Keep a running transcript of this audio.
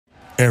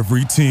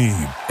Every team,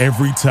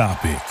 every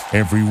topic,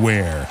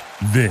 everywhere.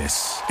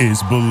 This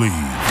is Believe.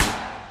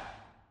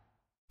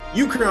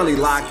 You currently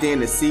locked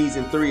in to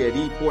Season 3 of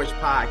The Porch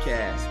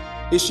Podcast.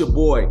 It's your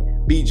boy,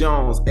 B.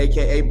 Jones,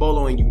 a.k.a.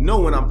 Bolo, and you know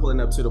when I'm pulling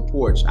up to the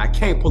porch. I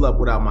can't pull up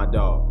without my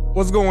dog.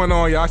 What's going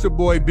on, y'all? It's your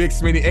boy, Big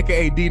Smitty,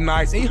 a.k.a. D.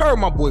 Nice. And you heard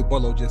my boy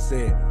Bolo just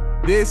said,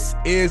 this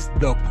is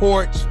The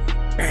Porch.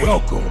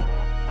 Welcome.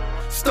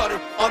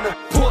 Started on the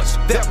porch,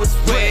 that was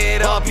where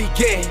it all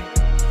began.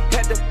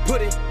 Had to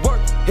put in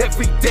work,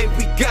 every day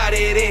we got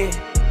it in.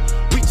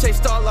 We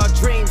chased all our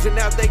dreams and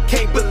now they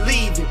can't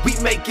believe it. We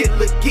make it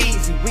look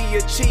easy, we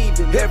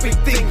achieving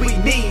everything we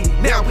need.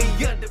 Now we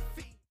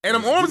undefeated. And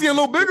them arms getting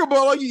a little bigger,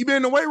 Bolo. You been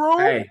in the weight room?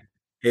 Hey,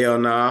 hell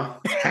nah.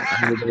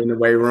 I ain't been in the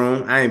weight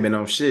room. I ain't been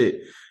on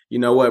shit. You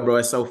know what, bro?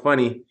 It's so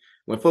funny.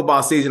 When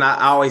football season,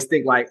 I always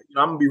think like,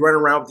 I'm going to be running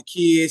around with the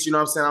kids. You know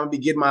what I'm saying? I'm going to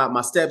be getting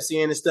my steps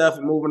in and stuff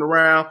and moving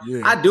around.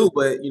 Yeah. I do,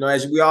 but,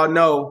 as we all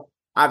know,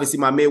 obviously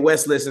my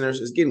Midwest listeners,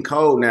 it's getting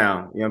cold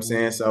now. You know what I'm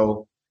saying?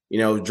 So,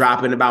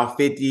 dropping about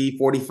 50,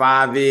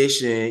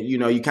 45-ish and,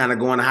 you kind of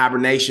go into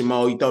hibernation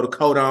mode. You throw the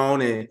coat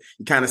on and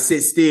you kind of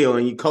sit still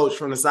and you coach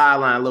from the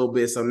sideline a little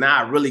bit. So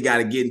now I really got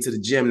to get into the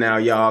gym now,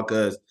 y'all,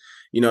 because,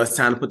 it's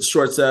time to put the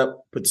shorts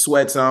up, put the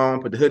sweats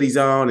on, put the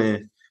hoodies on,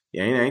 and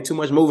ain't too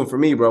much moving for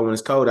me, bro, when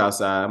it's cold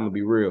outside. I'm going to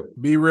be real.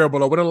 Be real,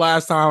 bro. When the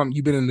last time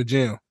you been in the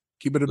gym?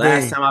 Keep it a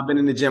Last time I've been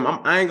in the gym.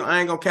 I ain't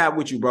going to cap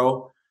with you,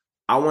 bro.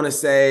 I want to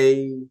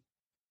say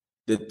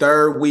the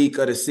third week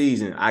of the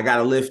season, I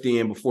got a lift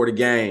in before the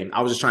game.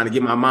 I was just trying to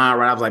get my mind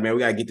right. I was like, man, we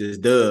got to get this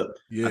dub.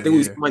 Yeah, I think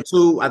we went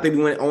 2. I think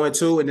we went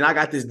 0-2, and then I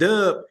got this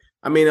dub.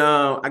 I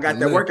got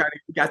that workout.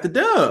 We got the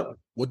dub.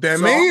 What that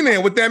mean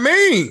then? What that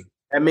mean?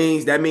 That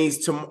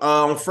means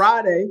on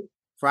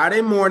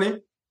Friday morning,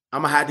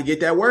 I'm going to have to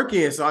get that work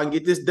in so I can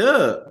get this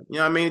dub. You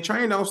know what I mean?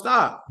 Train don't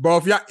stop.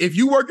 Bro, if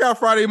you work out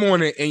Friday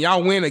morning and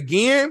y'all win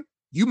again,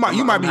 you might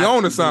be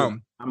on to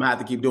something. I'm going to have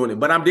to keep doing it.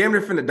 But I'm damn near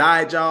finna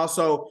diet, y'all.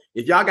 So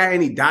if y'all got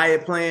any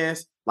diet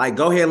plans, like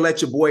go ahead and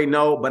let your boy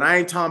know. But I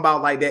ain't talking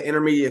about like that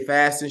intermediate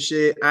fasting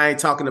shit. I ain't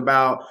talking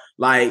about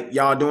like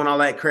y'all doing all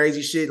that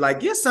crazy shit.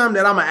 Like get something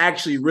that I'm going to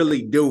actually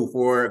really do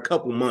for a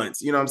couple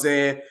months. You know what I'm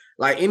saying?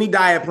 Like any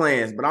diet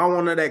plans. But I don't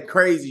want none of that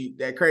crazy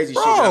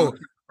Bro,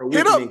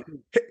 shit.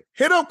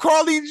 Hit up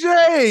Carly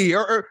J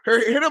or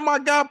hit up my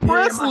guy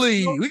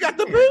Presley. We got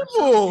the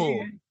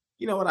people.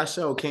 You know what? I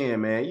sure can,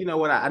 man. You know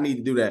what? I need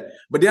to do that.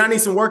 But then I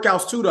need some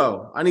workouts too,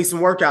 though. I need some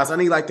workouts. I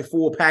need like the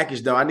full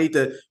package, though. I need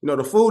to,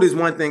 the food is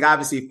one thing.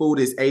 Obviously, food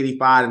is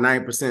 85 to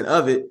 90%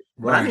 of it.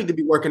 But right. I need to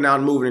be working out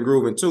and moving and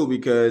grooving too,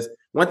 because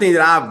one thing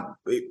that I've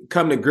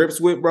come to grips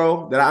with,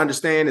 bro, that I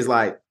understand is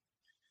like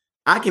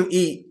I can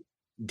eat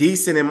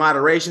decent in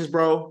moderations,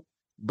 bro,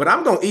 but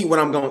I'm going to eat what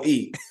I'm going to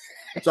eat.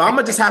 So I'm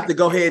going to just have to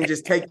go ahead and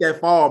just take that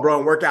fall, bro,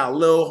 and work out a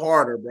little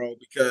harder, bro,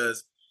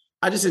 because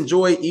I just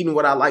enjoy eating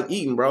what I like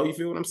eating, bro. You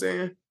feel what I'm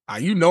saying? I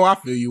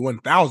feel you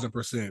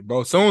 1,000%,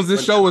 bro. As soon as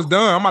this show is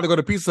done, I'm about to go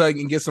to Pizza Hut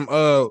and get some,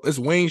 it's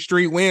Wing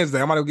Street Wednesday.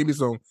 I'm about to give me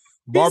some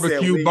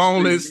barbecue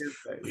boneless.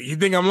 You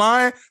think I'm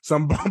lying?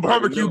 Some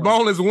barbecue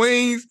boneless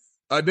wings,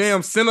 a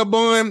damn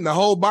Cinnabon, the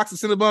whole box of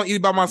Cinnabon, eat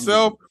it by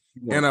myself,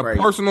 and a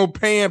personal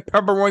pan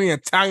pepperoni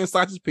Italian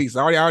sausage pizza.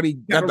 I already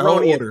got the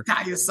whole order.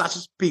 Italian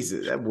sausage pizza.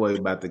 That boy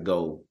about to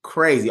go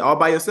crazy. All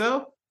by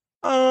yourself?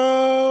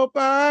 All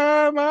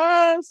by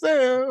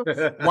myself.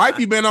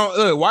 Wifey been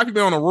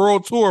on a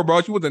world tour,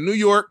 bro. She went to New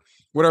York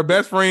with her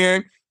best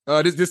friend.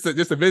 Just to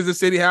visit the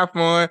city, have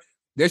fun.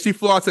 Then she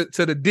flew out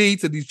to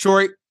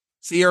Detroit,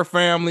 see her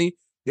family.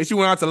 Then she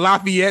went out to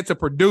Lafayette to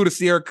Purdue to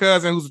see her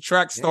cousin, who's a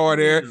track star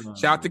there.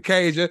 Shout out to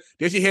Kaja.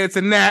 Then she headed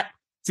to Nat,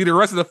 see the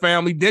rest of the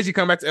family. Then she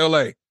come back to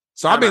LA.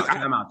 So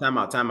Time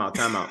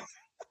out.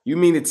 You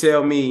mean to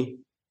tell me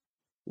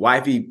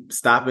wifey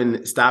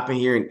stopping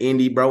here in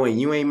Indy, bro, and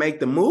you ain't make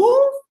the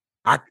move?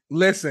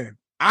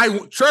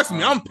 Trust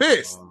me, I'm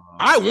pissed.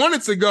 I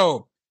wanted to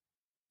go.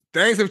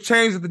 Things have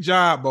changed at the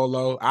job,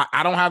 Bolo.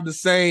 I don't have the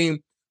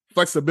same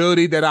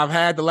flexibility that I've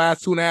had the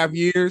last 2.5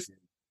 years.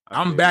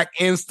 I'm back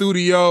in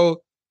studio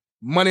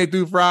Monday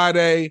through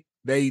Friday.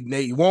 They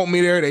want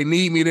me there. They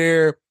need me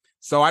there.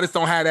 So I just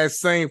don't have that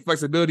same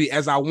flexibility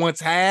as I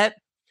once had.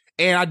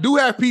 And I do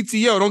have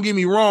PTO. Don't get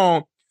me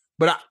wrong,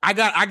 but I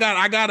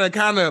got to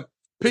kind of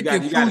pick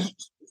and choose.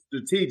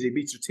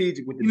 Be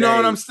strategic with the You know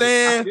what I'm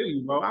saying? I feel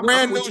you, bro.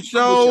 Brand new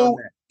show.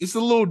 It's a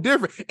little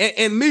different.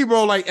 And me,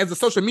 bro, like as a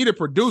social media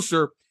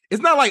producer,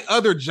 it's not like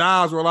other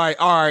jobs where like,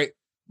 all right,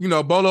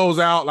 Bolo's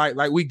out,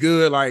 like we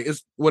good, like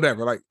it's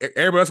whatever. Like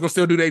everybody else gonna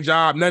still do their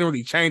job. Nothing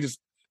really changes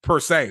per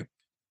se.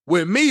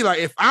 With me, like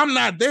if I'm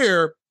not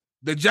there,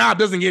 the job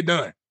doesn't get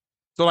done.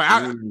 So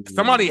like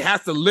somebody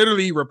has to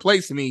literally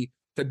replace me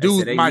to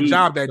do my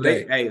job that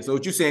day. So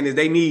what you're saying is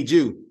they need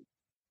you.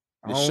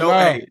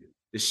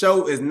 The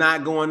show is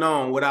not going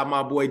on without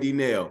my boy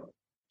D-Nail.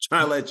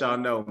 Trying to let y'all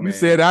know, man. You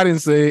said I didn't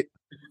say it.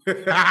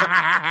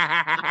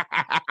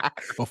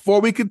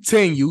 Before we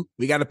continue,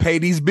 we got to pay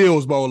these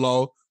bills,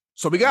 Bolo.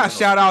 So we got to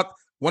shout out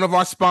one of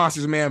our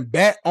sponsors, man,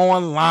 Bet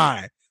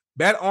Online.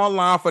 Bet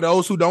Online, for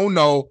those who don't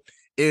know,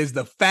 is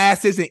the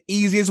fastest and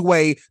easiest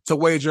way to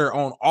wager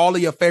on all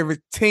of your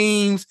favorite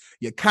teams,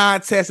 your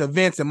contests,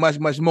 events, and much,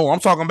 much more. I'm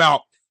talking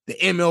about the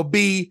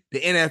MLB, the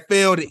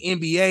NFL, the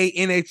NBA,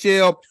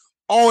 NHL,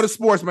 all the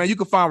sports, man. You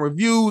can find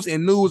reviews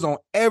and news on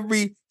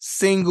every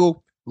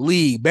single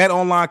league.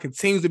 BetOnline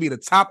continues to be the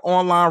top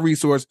online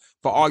resource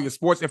for all your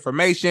sports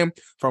information,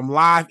 from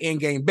live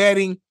in-game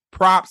betting,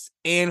 props,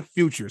 and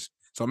futures.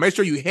 So make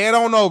sure you head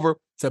on over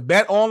to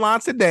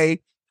BetOnline today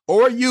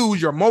or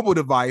use your mobile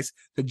device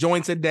to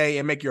join today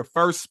and make your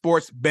first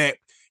sports bet.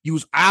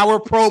 Use our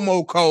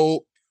promo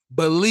code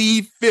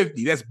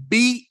BELIEVE50. That's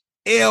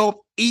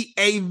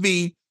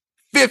BLEAV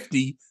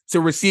 50 to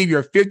receive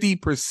your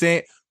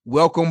 50%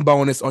 welcome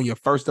bonus on your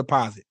first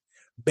deposit.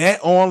 Bet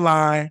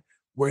online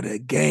where the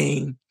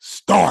game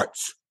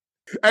starts.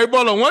 Hey,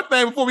 Bolo, one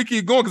thing before we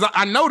keep going, because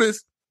I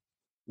noticed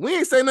we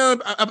ain't say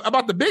nothing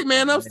about the big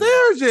man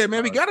upstairs yet,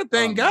 man. We got to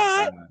thank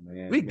God.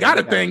 We got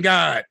to thank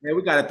God. Man,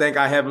 we got to thank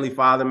our Heavenly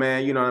Father,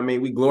 man. You know what I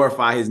mean? We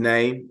glorify his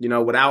name. You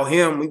know, without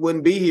him, we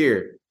wouldn't be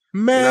here.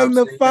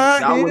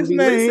 Magnify his name.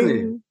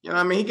 Listening. You know what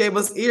I mean? He gave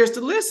us ears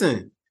to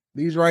listen.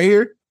 These right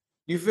here.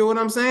 You feel what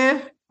I'm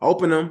saying?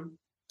 Open them.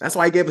 That's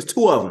why he gave us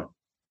 2 of them.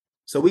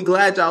 So we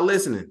glad y'all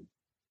listening.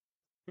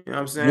 You know what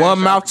I'm saying? One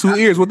mouth, 2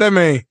 ears. What that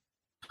mean?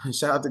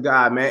 Shout out to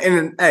God, man.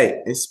 And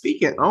hey, and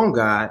speaking on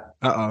God.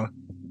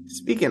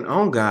 Speaking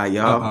on God,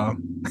 y'all.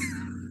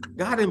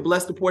 God didn't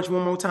bless the porch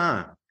one more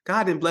time.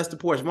 God didn't bless the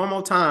porch one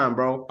more time,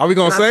 bro. Are we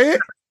going to say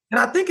it? And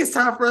I think it's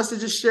time for us to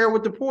just share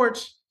with the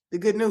porch the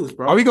good news,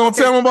 bro. Are we going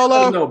to tell them, Bolo?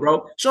 Let them know,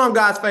 bro. Show them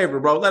God's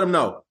favor, bro. Let them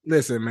know.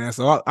 Listen, man.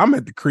 So I'm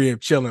at the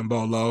crib chilling,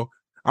 Bolo.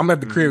 I'm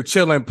at the crib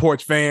chilling,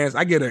 porch fans.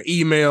 I get an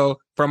email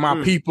from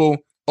my people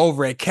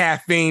over at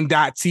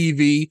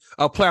caffeine.tv,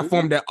 a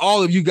platform that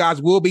all of you guys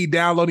will be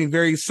downloading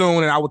very soon,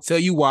 and I will tell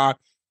you why.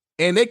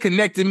 And they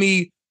connected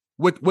me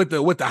with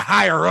the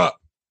higher up,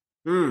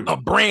 a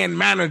brand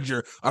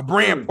manager, a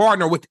brand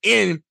partner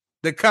within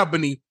the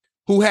company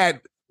who had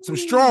some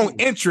strong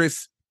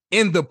interest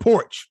in the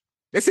porch.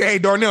 They said, hey,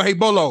 Darnell, hey,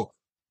 Bolo,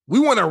 we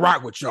want to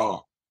rock with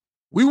y'all.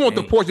 We want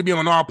the porch to be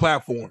on our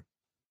platform.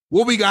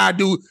 What we got to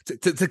do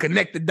to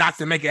connect the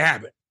dots and make it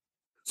happen?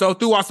 So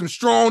through some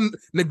strong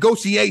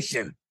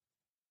negotiation,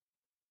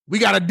 we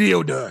got a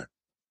deal done.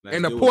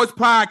 And the Porch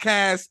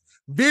Podcast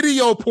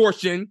video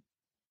portion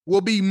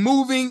will be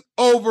moving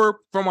over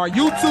from our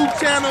YouTube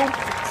channel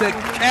to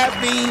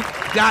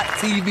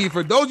caffeine.tv.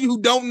 For those of you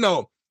who don't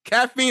know,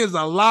 Caffeine is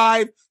a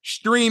live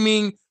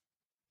streaming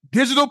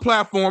digital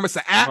platform. It's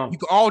an app. You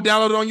can all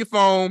download it on your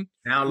phone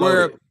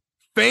where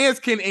fans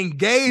can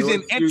engage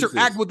and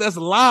interact with us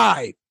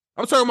live.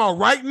 I'm talking about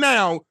right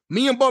now,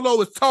 me and Bolo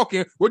is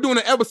talking. We're doing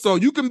an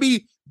episode. You can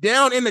be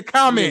down in the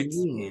comments.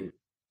 You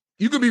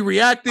can be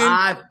reacting.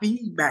 Live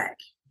feedback.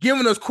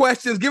 Giving us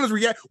questions, giving us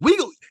react. We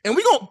gonna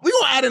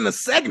add in a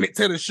segment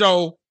to the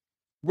show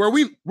where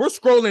we're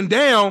scrolling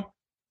down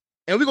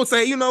and we're gonna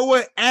say, you know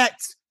what, at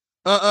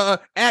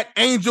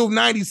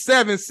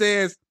Angel97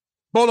 says,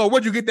 Bolo,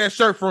 where'd you get that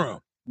shirt from?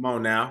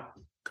 Come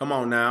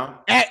on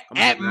now.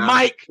 At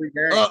Mike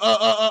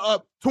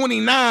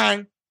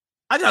 29,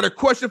 I got a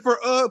question for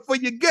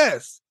your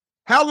guests.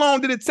 How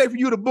long did it take for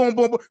you to boom,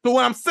 boom, boom? So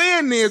what I'm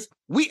saying is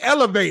we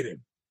elevated.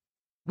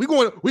 We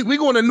going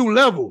to new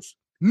levels,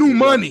 new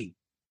money,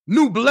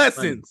 new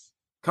blessings.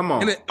 Come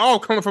on. And it all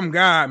coming from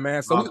God,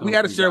 man. So we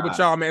had to share it with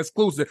y'all, man.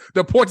 Exclusive.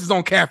 The porch is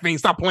on Caffeine.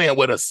 Stop playing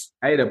with us.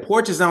 Hey, the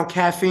porch is on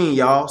Caffeine,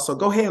 y'all. So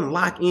go ahead and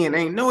lock in.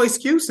 Ain't no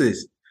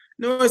excuses.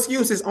 No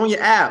excuses on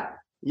your app.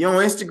 You're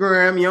on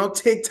Instagram, you're on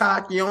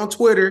TikTok, you're on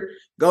Twitter.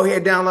 Go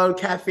ahead, download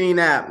the Caffeine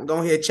app. Go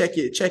ahead, check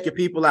your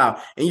people out.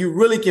 And you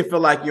really can feel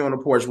like you're on the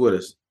porch with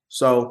us.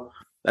 So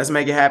let's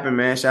make it happen,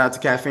 man. Shout out to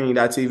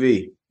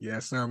caffeine.tv.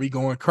 Yes, sir. We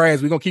going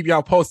crazy. We're going to keep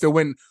y'all posted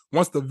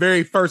once the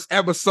very first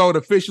episode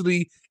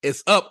officially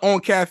is up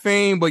on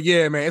Caffeine. But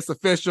yeah, man, it's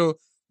official.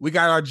 We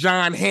got our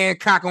John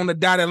Hancock on the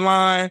dotted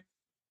line.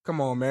 Come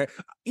on, man.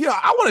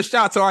 I want to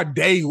shout out to our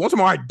day one.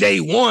 Our day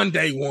one.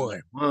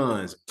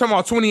 Talking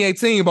about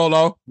 2018,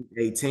 Bolo.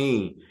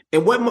 18.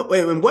 And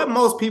what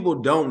most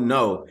people don't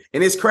know,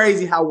 and it's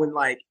crazy how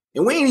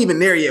and we ain't even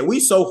there yet.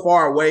 We so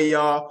far away,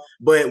 y'all,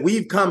 but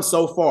we've come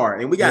so far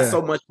and we got so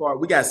much far.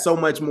 We got so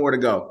much more to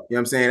go. You know what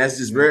I'm saying? That's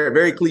just very,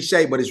 very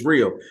cliche, but it's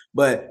real.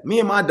 But me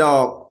and my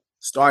dog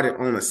started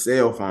on a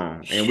cell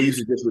phone and we used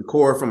to just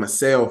record from a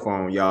cell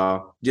phone,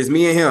 y'all. Just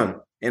me and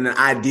him and an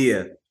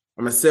idea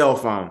from a cell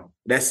phone.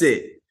 That's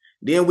it.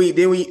 Then we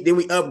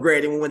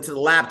upgraded and we went to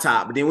the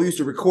laptop, but then we used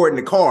to record in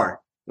the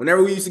car.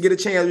 Whenever we used to get a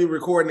chance, we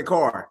record in the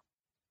car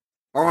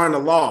or in the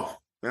loft.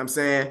 You know what I'm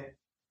saying?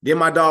 Then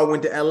my dog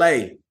went to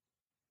LA.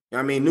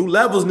 I mean, new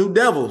levels, new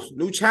devils,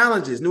 new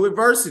challenges, new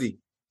adversity.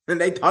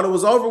 And they thought it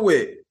was over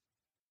with.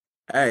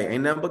 Hey,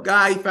 ain't nothing but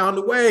God. He found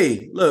a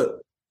way.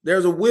 Look,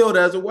 there's a will,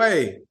 there's a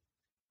way.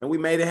 And we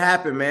made it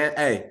happen, man.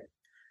 Hey,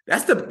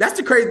 that's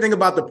the crazy thing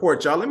about the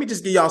porch, y'all. Let me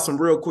just give y'all some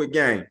real quick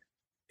game.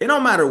 It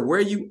don't matter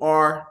where you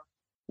are,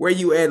 where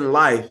you at in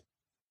life,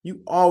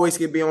 you always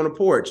can be on the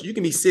porch. You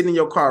can be sitting in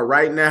your car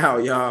right now,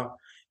 y'all,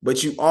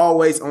 but you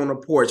always on the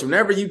porch.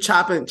 Whenever you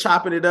chopping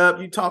it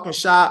up, you talking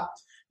shop,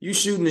 you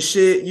shooting the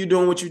shit, you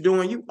doing what you're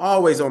doing, you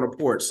always on the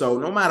porch. So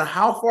no matter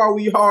how far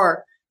we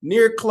are,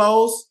 near,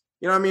 close,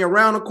 you know what I mean,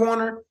 around the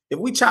corner, if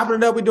we chopping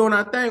it up, we doing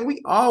our thing,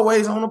 we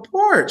always on the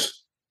porch.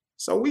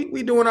 So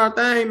we doing our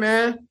thing,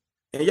 man.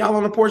 And y'all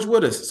on the porch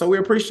with us. So we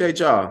appreciate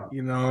y'all.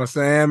 You know what I'm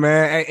saying,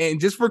 man?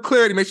 And just for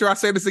clarity, make sure I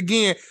say this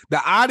again.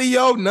 The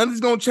audio, nothing's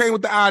going to change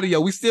with the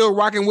audio. We still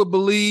rocking with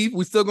Believe.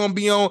 We still going to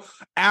be on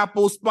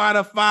Apple,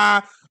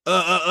 Spotify,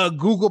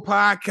 Google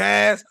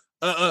Podcasts,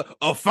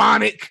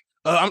 Phonic,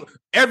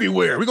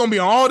 everywhere. We're going to be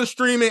on all the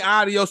streaming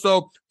audio.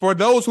 So for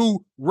those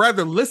who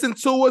rather listen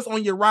to us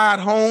on your ride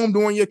home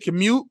during your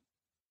commute,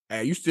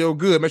 hey, you still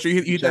good. Make sure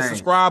you hit that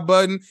subscribe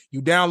button.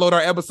 You download our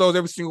episodes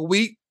every single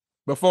week.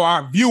 Before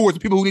our viewers, the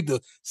people who need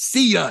to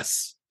see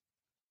us.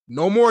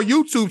 No more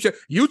YouTube channel.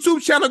 YouTube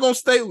channel gonna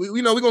stay,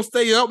 we're gonna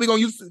stay up. We're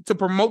gonna use it to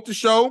promote the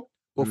show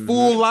for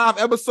full live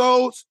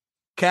episodes.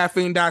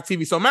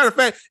 Caffeine.tv. So matter of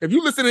fact, if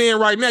you're listening in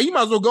right now, you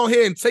might as well go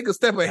ahead and take a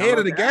step ahead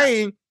of the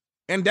game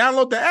and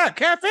download the app.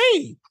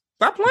 Caffeine.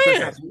 Stop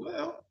playing. As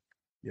well.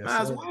 Yes,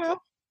 Might as sir.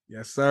 well.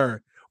 Yes,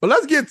 sir. But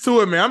let's get to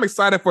it, man. I'm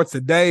excited for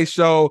today's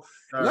show.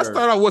 Sure. Let's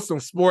start off with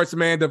some sports,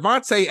 man.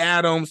 Devontae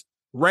Adams,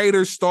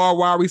 Raiders star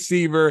wide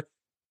receiver.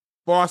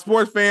 For our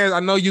sports fans, I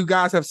know you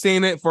guys have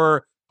seen it.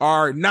 For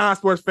our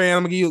non-sports fans,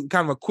 I'm going to give you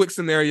kind of a quick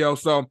scenario.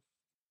 So,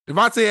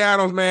 Devontae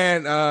Adams,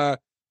 man,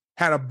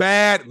 had a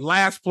bad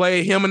last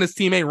play. Him and his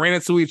teammate ran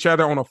into each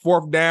other on a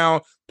 4th down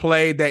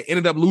play that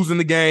ended up losing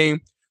the game.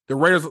 The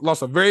Raiders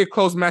lost a very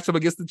close matchup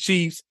against the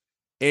Chiefs,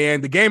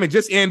 and the game had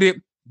just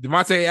ended.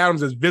 Devontae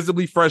Adams is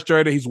visibly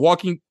frustrated. He's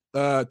walking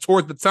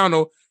towards the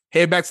tunnel,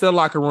 head back to the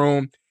locker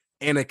room,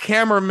 and a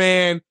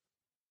cameraman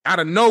out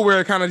of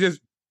nowhere kind of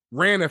just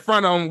ran in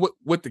front of him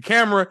with the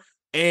camera,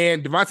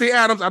 and Devontae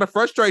Adams, out of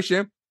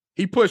frustration,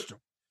 he pushed him.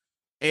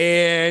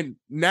 And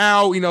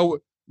now,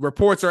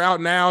 reports are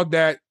out now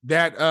that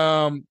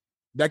cameraman,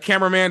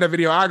 that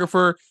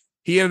videographer,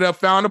 he ended up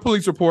filing a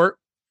police report,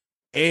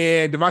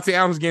 and Devontae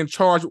Adams is getting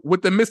charged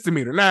with the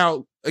misdemeanor.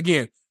 Now,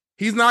 again,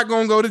 he's not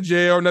going to go to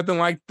jail or nothing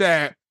like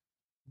that,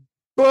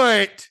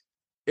 but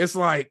it's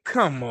like,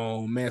 come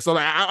on, man. So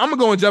I'm going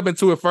to go and jump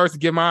into it first to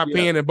give my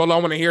opinion, and Bolo, I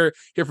want to hear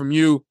from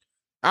you.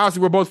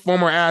 Obviously, we're both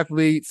former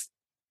athletes.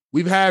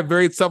 We've had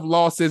very tough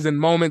losses and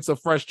moments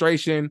of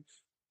frustration.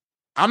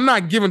 I'm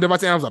not giving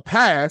Devontae Adams a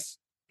pass.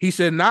 He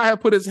should not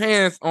have put his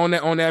hands on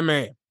that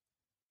man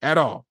at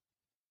all.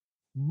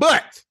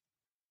 But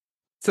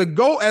to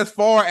go as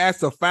far as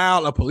to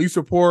file a police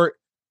report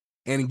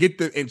and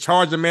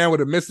charge the man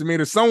with a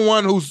misdemeanor,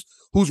 someone whose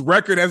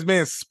record has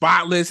been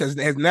spotless,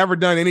 has never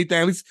done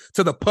anything, at least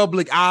to the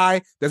public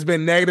eye, that's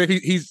been negative.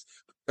 He's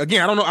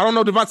again, I don't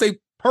know Devontae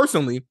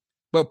personally,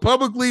 but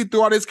publicly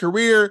throughout his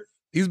career,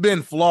 he's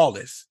been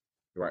flawless.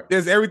 Right.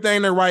 There's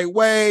everything the right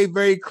way,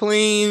 very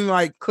clean,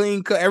 like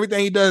clean cut.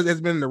 Everything he does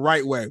has been the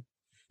right way.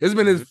 It's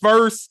been his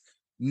first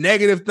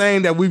negative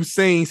thing that we've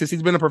seen since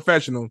he's been a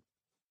professional.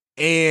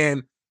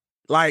 And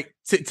like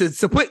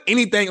to put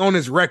anything on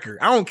his record,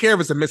 I don't care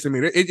if it's a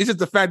misdemeanor. It's just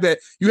the fact that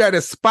you had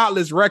a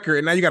spotless record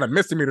and now you got a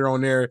misdemeanor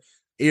on there.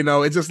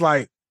 It's just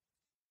like,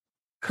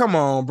 come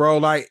on, bro.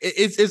 Like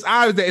it's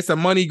obvious that it's a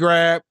money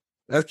grab.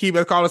 Let's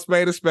call a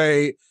spade a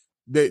spade.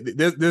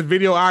 This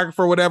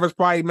videographer, whatever, is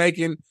probably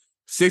making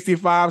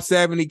 65,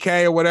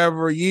 70K or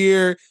whatever a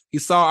year. He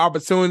saw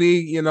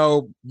opportunity.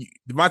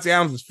 Devontae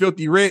Adams is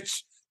filthy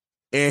rich.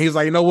 And he's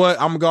like, you know what?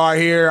 I'm going to go out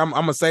here. I'm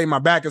going to say my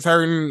back is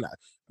hurting.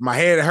 My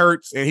head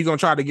hurts. And he's going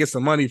to try to get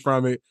some money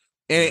from it.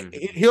 And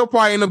he'll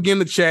probably end up getting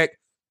the check.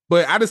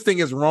 But I just think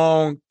it's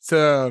wrong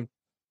to,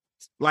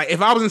 like,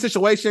 if I was in a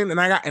situation and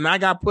I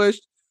got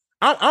pushed,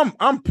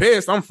 I'm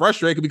pissed. I'm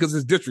frustrated because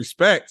it's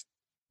disrespect.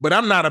 But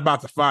I'm not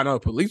about to file another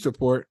police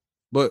report.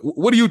 But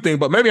what do you think?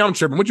 But maybe I'm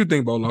tripping. What you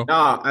think, Bolo? No,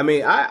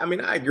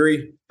 I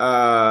agree.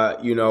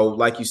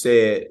 Like you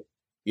said,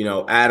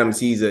 Adams,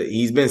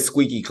 he's been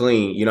squeaky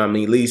clean. At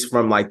least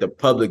from like the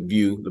public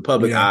view, the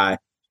public eye.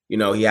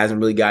 He hasn't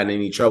really gotten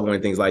any trouble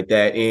and things like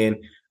that. And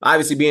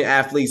obviously, being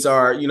athletes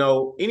are,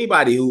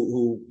 anybody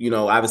who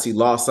obviously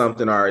lost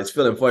something or is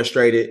feeling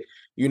frustrated.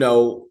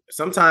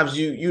 Sometimes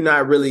you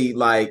not really,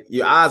 like,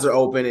 your eyes are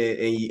open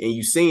and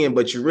you seeing,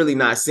 but you're really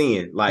not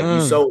seeing. Like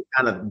you're so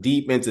kind of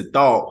deep into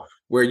thought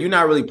where you're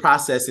not really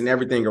processing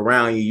everything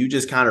around you. You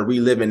just kind of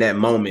reliving that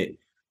moment,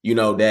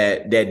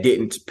 that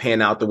didn't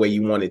pan out the way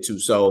you wanted to.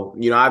 So,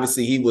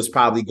 obviously he was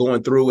probably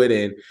going through it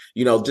and,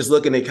 just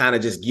looking to kind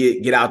of just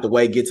get out the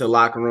way, get to the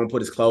locker room,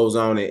 put his clothes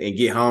on and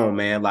get home,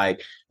 man.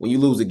 Like when you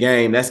lose a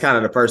game, that's kind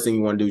of the first thing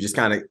you want to do. Just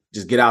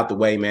get out the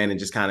way, man, and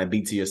just kind of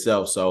be to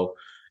yourself. So,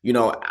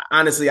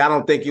 honestly, I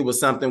don't think it was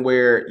something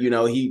where,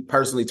 he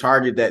personally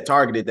targeted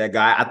that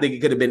guy. I think it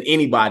could have been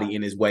anybody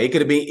in his way. It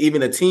could have been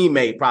even a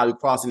teammate probably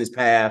crossing his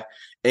path.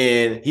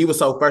 And he was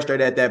so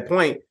frustrated at that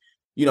point,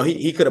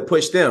 he could have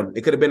pushed them.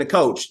 It could have been a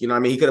coach. He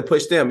could have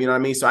pushed them.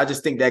 So I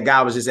just think that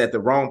guy was just at the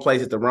wrong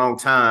place at the wrong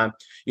time.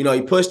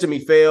 He pushed him. He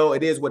fell.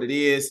 It is what it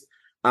is.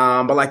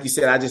 But like you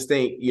said, I just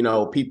think,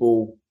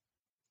 people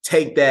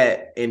take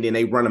that and then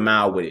they run a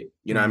mile with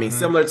it.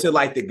 Similar to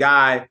like the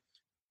guy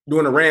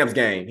during the Rams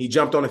game, he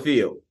jumped on the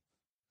field.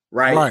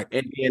 right?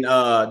 And then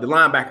the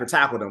linebacker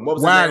tackled him. What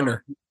was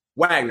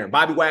Wagner?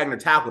 Bobby Wagner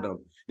tackled him.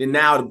 Then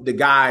now the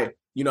guy,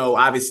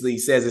 obviously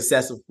says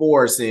excessive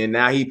force, and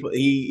now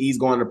he's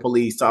going to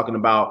police talking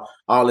about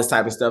all this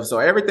type of stuff. So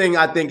everything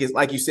I think is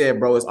like you said,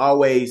 bro. It's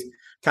always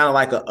kind of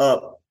like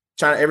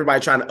everybody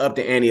trying to up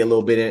the ante a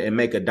little bit and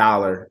make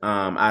 $1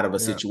 out of a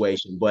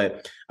situation.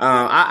 But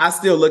I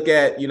still look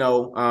at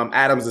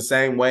Adams the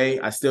same way.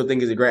 I still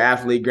think he's a great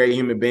athlete, great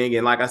human being,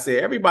 and like I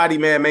said, everybody,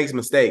 man, makes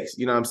mistakes.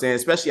 You know what I'm saying?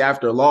 Especially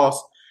after a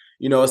loss.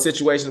 A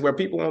situation where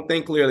people won't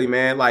think clearly,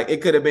 man. Like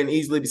it could have been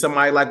easily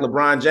somebody like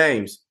LeBron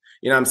James.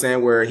 You know what I'm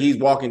saying? Where he's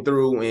walking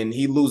through and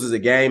he loses a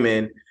game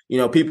and,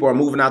 people are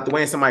moving out the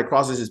way and somebody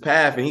crosses his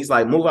path and he's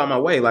like, move out my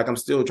way. Like I'm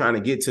still trying to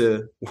get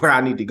to where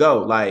I need to go.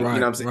 Like, you know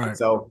what I'm saying? Right.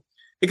 So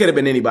it could have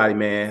been anybody,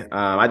 man.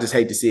 I just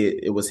hate to see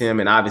it. It was him.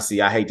 And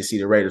obviously I hate to see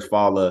the Raiders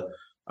fall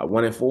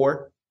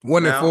 1-4.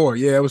 1-4.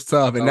 Yeah, it was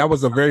tough. And that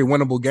was a very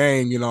winnable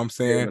game. You know what I'm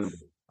saying?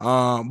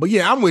 But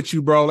yeah, I'm with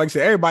you, bro. Like I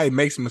said, everybody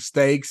makes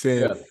mistakes.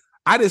 And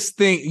I just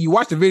think you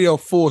watch the video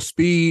full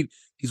speed.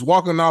 He's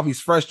walking off.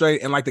 He's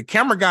frustrated, and like the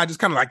camera guy just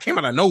kind of like came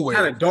out of nowhere.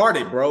 Kind of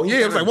darted, bro.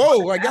 It was like whoa,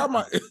 like got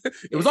my.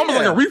 It was almost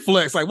like a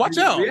reflex. Like watch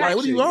out, like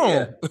what are you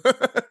on?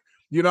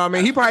 You know what I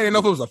mean? He probably didn't know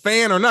if it was a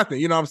fan or nothing.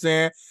 You know what I'm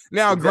saying?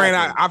 Now,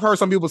 granted, I've heard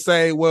some people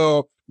say,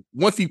 well,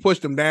 once he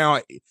pushed him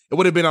down, it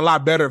would have been a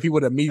lot better if he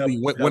would have immediately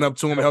went up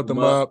to him and helped him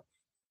up.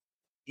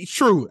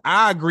 True,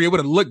 I agree. It would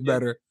have looked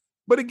better.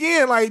 But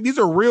again, like these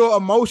are real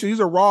emotions.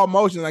 These are raw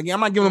emotions. Like I'm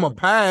not giving them a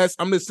pass.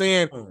 I'm just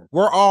saying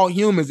we're all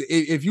humans.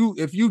 If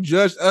you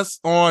judge us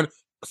on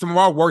some of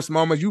our worst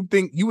moments, you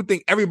would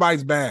think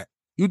everybody's bad.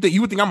 You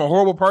would think I'm a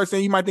horrible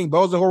person. You might think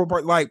Bo's a horrible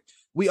person. Like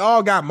we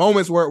all got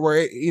moments where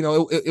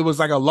it was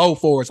like a low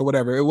for us or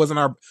whatever. It wasn't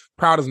our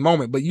proudest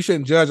moment. But you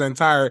shouldn't judge an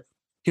entire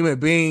human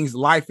being's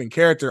life and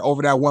character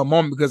over that one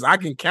moment, because I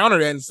can counter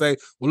that and say,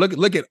 well,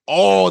 look at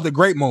all the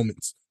great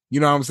moments. You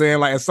know what I'm saying?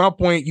 Like at some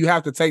point you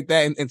have to take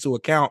that into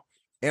account.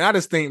 And I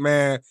just think,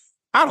 man,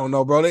 I don't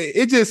know, bro.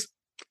 It just,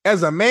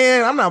 as a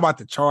man, I'm not about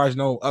to charge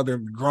no other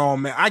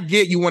grown man. I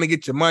get you want to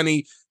get your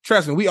money.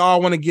 Trust me, we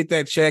all want to get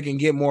that check and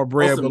get more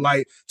bread. But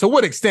like, to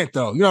what extent,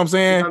 though? You know what I'm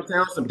saying? You know what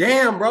I'm saying?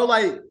 Damn, bro.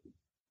 Like,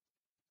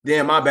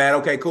 damn, my bad.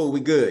 Okay, cool.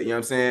 We good. You know what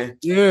I'm saying?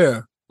 Yeah.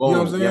 Boom, you know what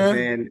I'm saying? You know what I'm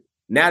saying?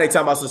 Now they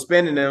talk about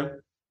suspending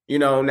them.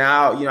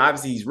 Now,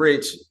 obviously he's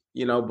rich,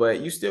 but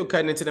you still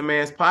cutting into the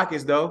man's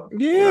pockets, though.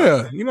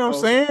 Yeah. You know what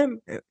I'm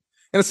saying? And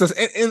it's just,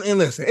 and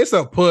listen, it's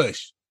a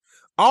push.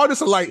 All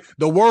this are like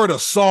the word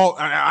assault.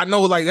 I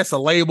know like that's a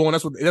label and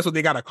that's what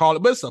they gotta call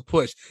it, but it's a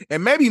push.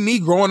 And maybe me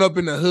growing up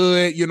in the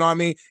hood, you know what I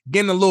mean,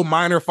 getting a little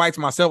minor fights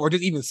myself, or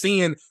just even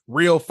seeing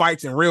real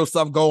fights and real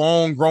stuff go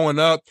on growing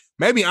up.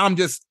 Maybe I'm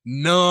just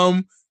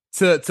numb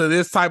to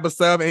this type of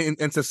stuff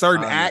and to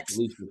certain acts.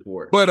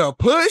 But a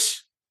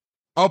push,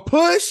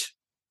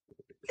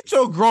 get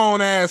your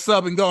grown ass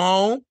up and go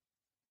home.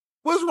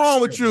 What's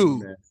wrong with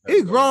you?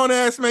 He's grown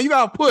ass man. You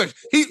gotta push.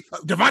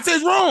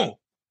 Devontae's wrong.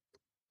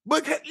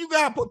 But you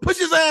gotta push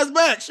his ass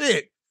back.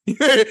 Shit.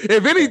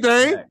 If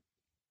anything,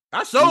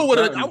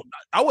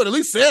 I would at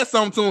least said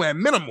something to him at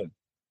minimum.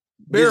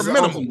 Bare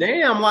minimum.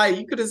 Damn, like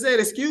you could have said,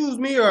 excuse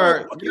me,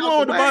 or what you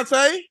on,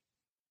 Devontae?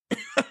 You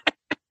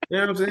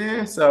know what I'm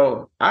saying?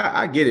 So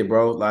I get it,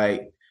 bro.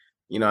 Like,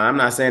 I'm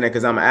not saying that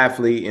because I'm an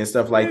athlete and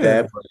stuff like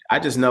that, but I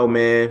just know,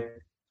 man.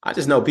 I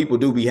just know people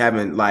do be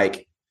having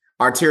like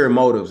ulterior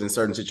motives in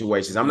certain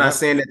situations. I'm not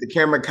saying that the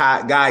camera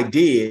guy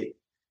did.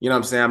 You know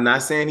what I'm saying? I'm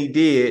not saying he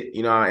did,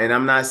 and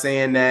I'm not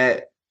saying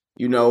that,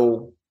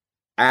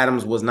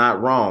 Adams was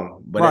not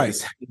wrong. But at the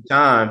same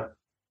time,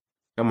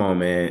 come on,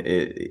 man.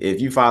 If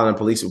you file a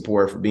police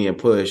report for being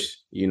pushed,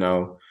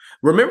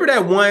 remember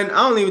that one?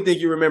 I don't even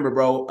think you remember,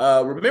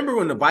 bro. Remember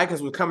when the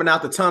Vikings were coming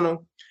out the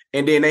tunnel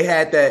and then they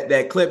had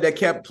that clip that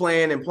kept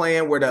playing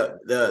where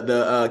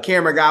the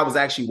camera guy was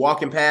actually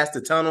walking past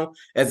the tunnel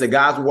as the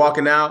guys were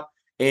walking out?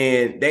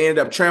 And they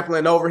ended up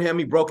trampling over him.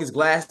 He broke his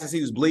glasses.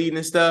 He was bleeding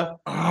and stuff.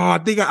 Oh, I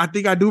think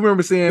I do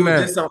remember seeing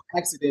that. Just on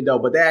accident though,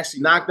 but they actually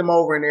knocked him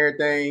over and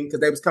everything because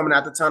they was coming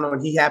out the tunnel,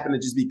 and he happened to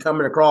just be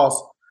coming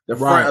across the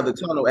front of the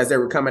tunnel as they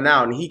were coming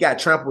out, and he got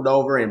trampled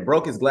over and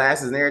broke his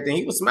glasses and everything.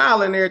 He was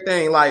smiling and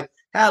everything, like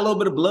had a little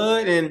bit of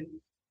blood, and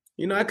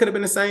it could have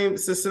been the same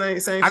scenario.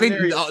 I think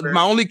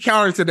my only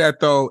counter to that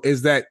though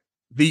is that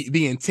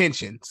the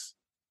intentions,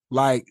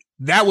 like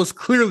that was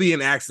clearly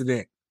an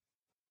accident.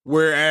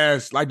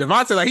 Whereas, like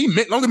Devontae, like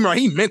don't get me wrong,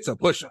 he meant to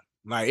push him.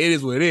 Like it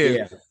is what it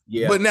is.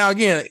 Yeah. But now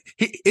again,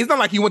 it's not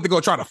like he went to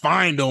go try to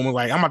find him and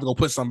like I'm about to go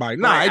push somebody.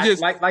 Nah, it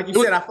just like you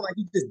said. I feel like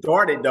he just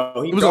darted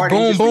though. It was a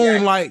boom,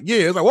 boom. Like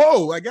it's like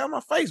whoa, like get out my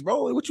face,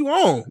 bro. What you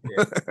on?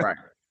 Yeah, right.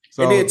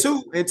 So, and then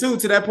two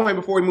to that point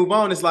before we move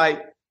on, it's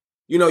like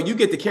you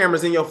get the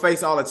cameras in your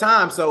face all the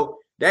time, so.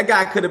 That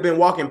guy could have been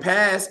walking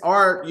past,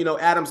 or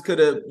Adams could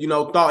have,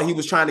 thought he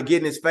was trying to get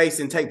in his face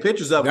and take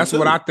pictures of him. That's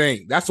what I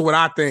think.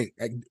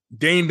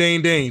 Ding,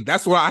 ding, ding.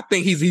 That's what I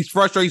think. He's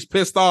frustrated. He's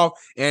pissed off,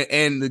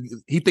 and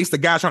he thinks the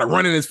guy's trying to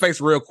run in his face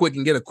real quick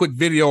and get a quick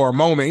video or a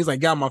moment. He's like,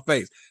 "Get out my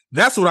face."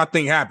 That's what I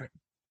think happened.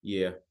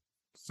 Yeah.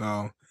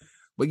 So,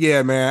 But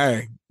yeah,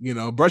 man,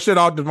 hey, brush it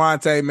off,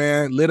 Devontae,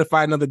 man. Live to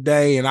fight another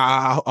day, and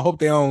I hope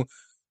they don't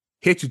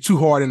hit you too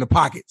hard in the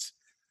pockets.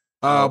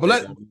 But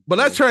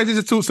let's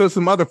transition to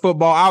some other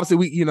football.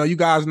 Obviously, you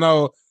guys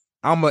know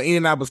I'm an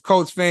Indianapolis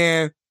Colts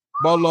fan.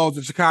 Bolo's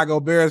a Chicago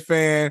Bears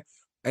fan,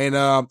 and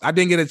I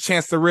didn't get a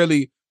chance to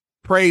really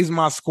praise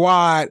my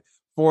squad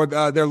for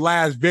their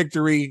last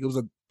victory. It was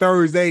a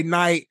Thursday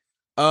night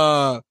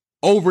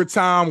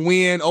overtime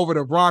win over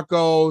the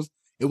Broncos.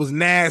 It was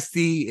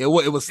nasty. It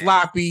was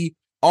sloppy.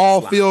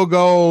 All field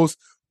goals,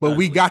 but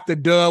we got the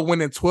dub,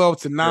 winning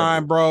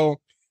 12-9, bro.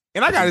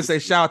 And I gotta say,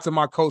 shout out to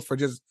my coach for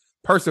just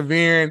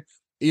persevering.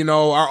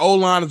 Our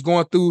O-line is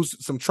going through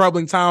some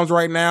troubling times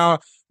right now.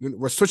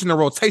 We're switching the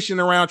rotation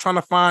around, trying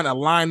to find a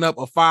lineup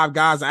of 5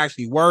 guys that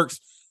actually works.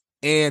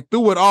 And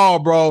through it all,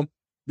 bro,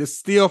 they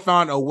still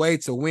found a way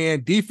to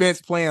win.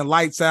 Defense playing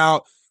lights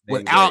out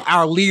without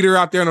our leader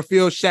out there on the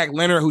field, Shaq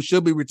Leonard, who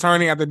should be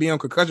returning after being on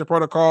concussion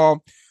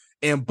protocol.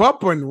 And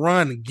Bump and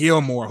Run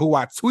Gilmore, who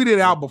I tweeted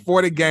out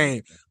before the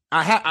game.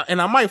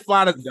 I might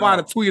fly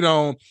the tweet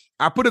on.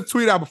 I put a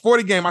tweet out before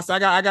the game. I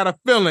said, I got a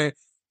feeling.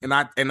 And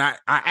I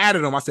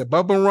added him. I said,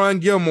 Bump and Run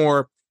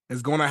Gilmore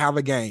is going to have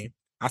a game.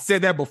 I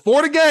said that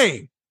before the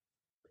game.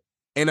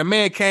 And the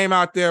man came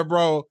out there,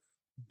 bro,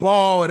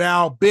 balled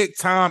out, big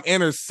time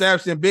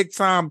interception, big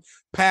time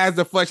pass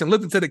deflection,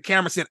 looked into the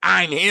camera and said,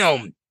 I'm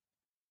him.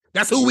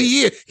 That's who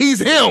he is. He's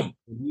him.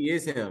 He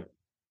is him.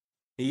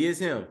 He is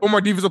him. Former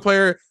defensive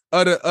player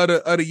of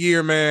the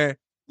year, man.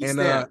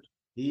 And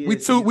we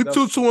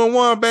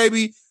 2-1,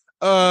 baby.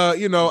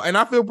 And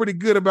I feel pretty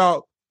good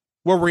about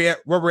where we're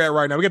at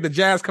right now. We got the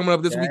Jazz coming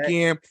up this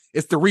weekend.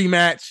 It's the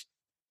rematch.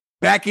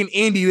 Back in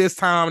Indy this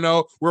time,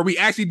 though, where we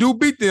actually do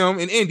beat them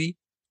in Indy.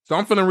 So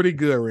I'm feeling really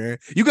good, man.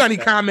 You got any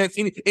comments,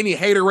 any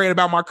haterade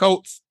about my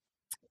Colts?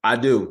 I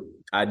do.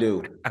 I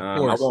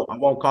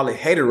won't call it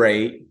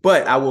haterade,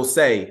 but I will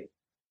say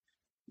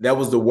that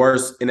was the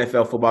worst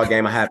NFL football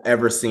game I have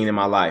ever seen in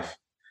my life.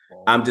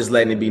 I'm just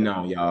letting it be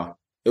known, y'all.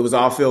 It was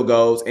all field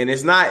goals, and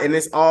it's not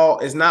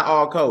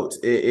all Colts.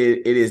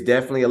 It is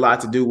definitely a lot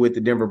to do with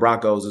the Denver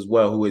Broncos as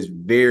well, who is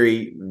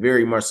very,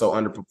 very much so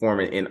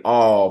underperforming in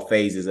all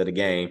phases of the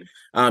game.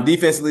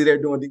 Defensively,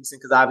 they're doing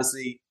decent because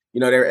obviously,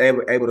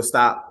 they're able to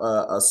stop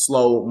a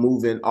slow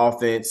moving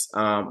offense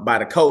by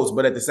the Colts,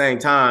 but at the same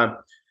time,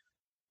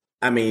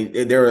 I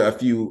mean, there are a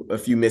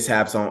few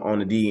mishaps on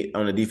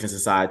the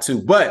defensive side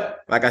too. But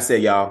like I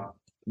said, y'all,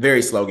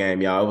 very slow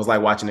game, y'all. It was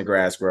like watching the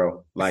grass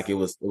grow. Like it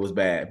was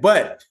bad.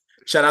 But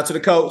shout out to the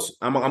coach.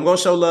 I'm going to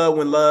show love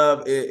when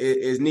love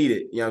is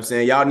needed. You know what I'm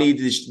saying? Y'all need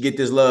to get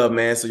this love,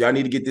 man. So y'all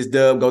need to get this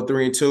dub, go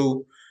 3-2. You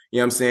know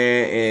what I'm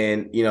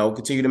saying? And,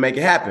 continue to make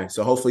it happen.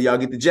 So hopefully y'all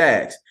get the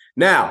Jags.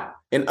 Now,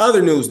 in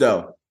other news,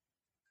 though,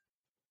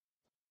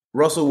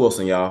 Russell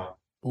Wilson, y'all.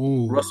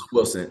 Ooh. Russell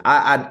Wilson.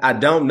 I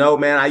don't know,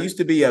 man. I used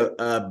to be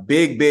a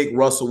big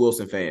Russell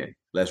Wilson fan.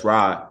 Let's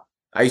ride.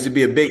 I used to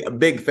be a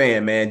big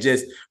fan, man.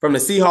 Just from the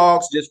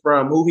Seahawks, just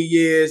from who he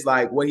is,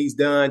 like what he's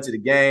done to the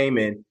game,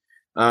 and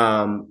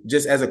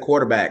just as a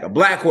quarterback, a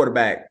black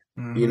quarterback.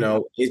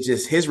 Mm-hmm. It's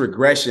just his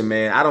regression,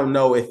 man. I don't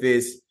know if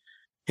it's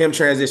him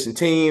transition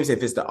teams,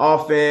 if it's the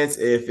offense,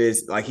 if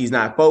it's like he's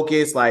not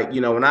focused. Like,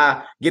 when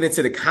I get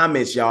into the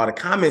comments, y'all, the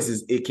comments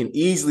it can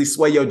easily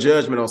sway your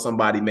judgment on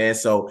somebody, man.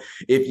 So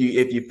if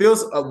you feel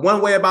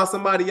one way about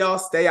somebody, y'all,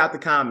 stay out the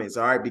comments,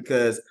 all right?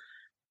 Because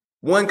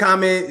one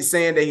comment is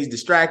saying that he's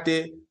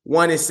distracted.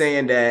 One is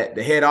saying that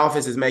the head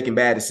office is making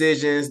bad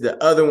decisions. The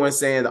other one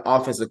saying the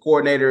offensive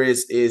coordinator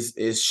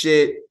is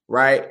shit,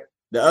 right?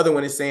 The other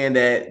one is saying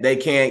that they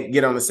can't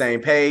get on the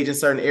same page in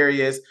certain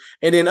areas.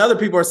 And then other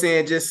people are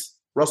saying just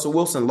Russell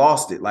Wilson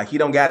lost it. Like he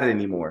don't got it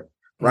anymore,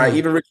 right? Mm-hmm.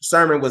 Even Richard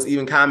Sherman was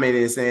even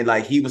commenting and saying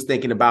like he was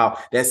thinking about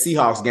that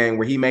Seahawks game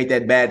where he made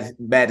that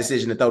bad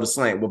decision to throw the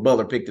slant where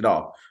Butler picked it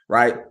off,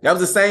 right? That was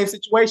the same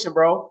situation,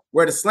 bro,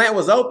 where the slant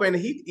was open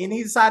and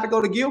he decided to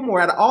go to Gilmore.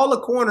 Out of all the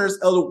corners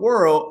of the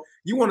world,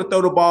 you want to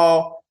throw the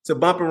ball to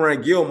Bump and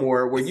Run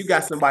Gilmore where you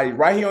got somebody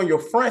right here on your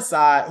front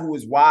side who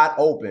is wide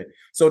open.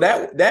 So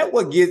that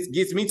what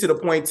gets me to the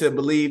point to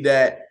believe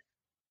that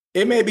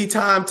it may be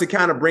time to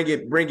kind of bring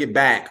it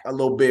back a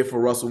little bit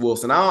for Russell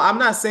Wilson. I'm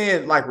not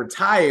saying like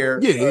retire.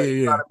 Yeah.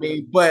 You know what I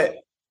mean? But,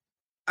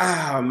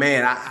 oh,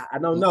 man, I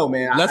don't know,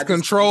 man. Let's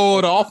control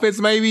the offense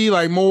maybe,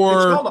 like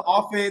more. Control the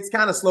offense,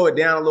 kind of slow it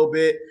down a little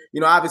bit.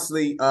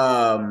 Obviously,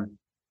 I'm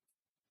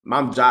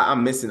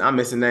missing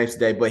names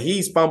today, but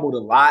he's fumbled a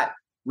lot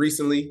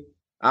recently.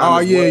 Yeah.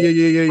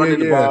 Running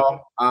the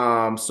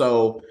ball.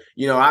 So,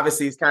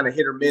 obviously it's kind of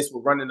hit or miss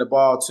with running the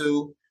ball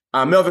too.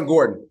 Melvin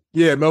Gordon.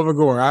 Yeah, Melvin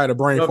Gordon. I had a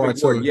brain fart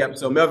too. Yep.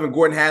 So Melvin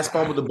Gordon has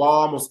fumbled the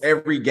ball almost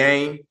every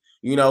game,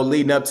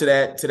 leading up to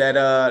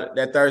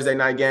that Thursday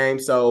night game.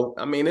 So,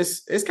 I mean,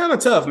 it's kind of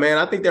tough, man.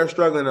 I think they're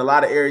struggling in a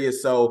lot of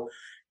areas. So,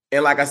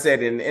 and like I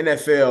said, in the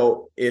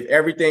NFL, if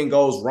everything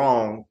goes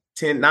wrong,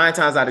 9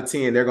 times out of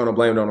 10, they're going to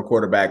blame it on the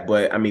quarterback.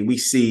 But I mean, we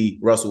see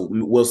Russell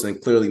Wilson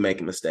clearly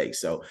making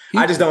mistakes. So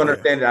I just don't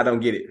understand it. I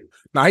don't get it.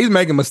 No, he's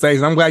making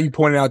mistakes. I'm glad you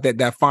pointed out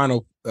that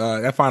final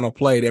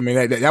play. I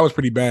mean, that was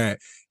pretty bad.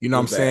 You know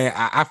what I'm saying?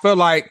 I feel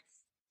like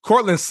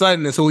Cortland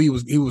Sutton is who he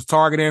was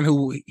targeting,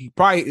 who he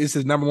probably is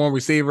his number one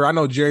receiver. I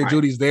know Jerry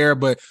Jeudy's there,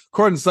 but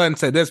Cortland Sutton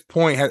to this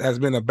point has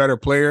been a better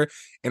player.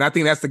 And I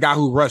think that's the guy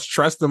who Russ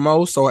trusts the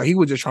most. So he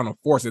was just trying to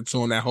force it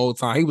to him that whole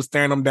time. He was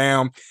staring him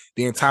down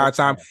the entire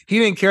time. He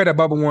didn't care that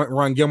Bubba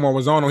Run Gilmore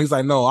was on him. He's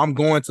like, no, I'm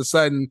going to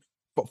Sutton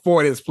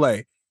for this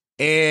play.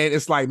 And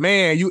it's like,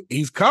 man,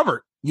 he's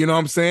covered. You know what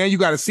I'm saying? You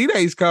got to see that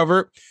he's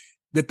covered.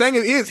 The thing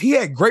is, he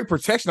had great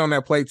protection on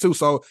that play too.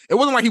 So it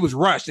wasn't like he was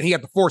rushed and he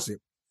had to force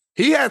it.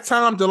 He had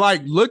time to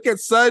like look at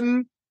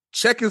Sutton,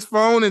 check his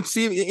phone and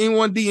see if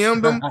anyone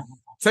DM'd him,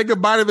 take a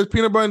bite of his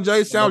peanut butter and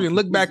jelly sandwich and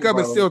look back up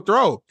and still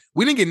throw.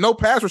 We didn't get no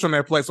pass rush on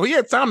that play. So he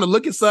had time to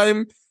look at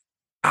Sutton.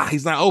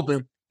 He's not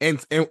open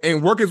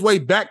and work his way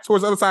back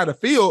towards the other side of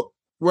the field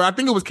where I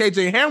think it was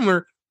KJ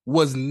Hamler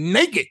was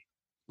naked.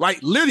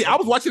 Like literally, I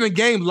was watching the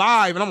game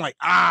live and I'm like,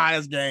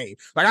 that's game.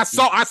 Like I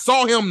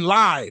saw him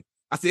live.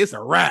 I said, it's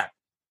a wrap.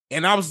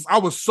 And I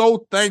was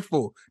so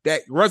thankful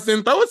that Russ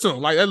didn't throw it to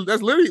him. Like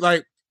that's literally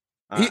like,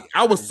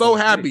 I was so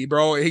happy,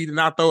 bro. He did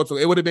not throw it to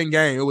him. It would have been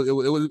game. It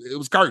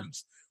was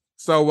curtains.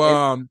 So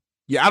I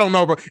don't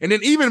know, bro. And then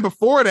even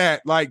before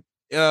that, like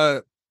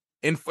in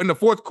the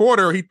fourth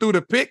quarter, he threw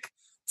the pick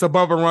to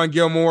Bubba Run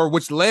Gilmore,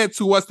 which led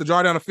to us to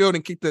draw down the field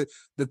and kick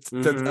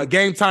the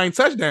game tying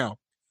touchdown.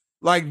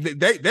 Like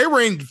they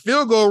were in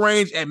field goal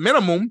range at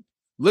minimum,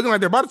 looking like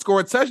they're about to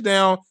score a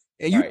touchdown,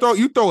 and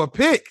you throw a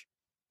pick.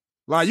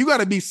 Like you got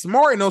to be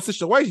smart in those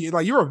situations.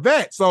 Like you're a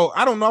vet, so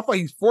I don't know. I feel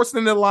like he's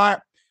forcing it a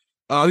lot.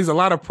 There's a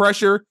lot of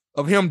pressure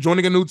of him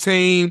joining a new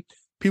team.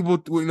 People,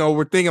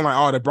 were thinking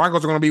like, the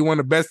Broncos are going to be one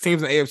of the best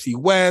teams in the AFC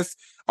West.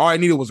 All I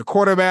needed was a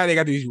quarterback. They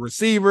got these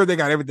receivers. They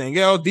got everything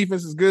else.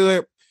 Defense is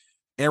good.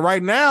 And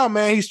right now,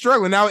 man, he's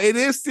struggling. Now, it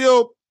is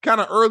still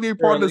kind of early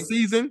part of the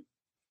season,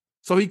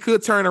 so he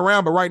could turn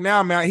around. But right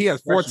now, man, he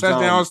has 4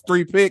 touchdowns,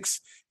 3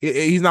 picks.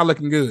 He's not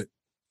looking good.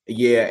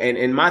 Yeah,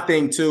 and my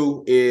thing,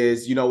 too,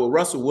 is, with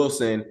Russell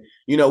Wilson,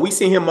 we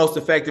see him most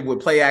effective with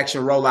play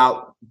action, roll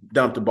out,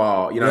 dump the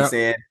ball. You know what I'm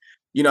saying?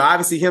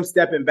 Obviously him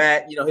stepping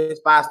back,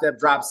 his 5-step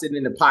drop sitting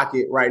in the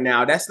pocket right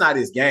now, that's not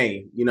his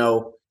game.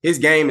 His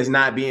game is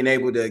not being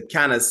able to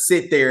kind of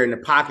sit there in the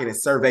pocket and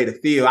survey the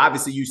field.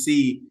 Obviously you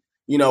see,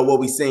 what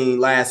we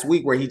seen last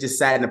week where he just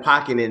sat in the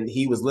pocket and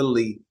he was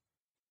literally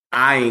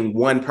eyeing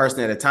one person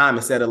at a time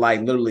instead of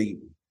like literally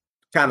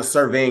kind of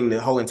surveying the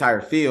whole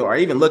entire field or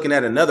even looking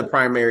at another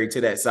primary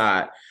to that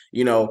side.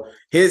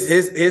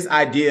 His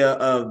idea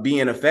of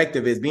being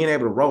effective is being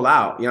able to roll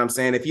out. You know what I'm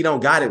saying? If you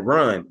don't got it,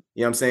 run.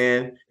 You know what I'm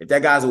saying? If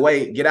that guy's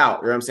away, get out.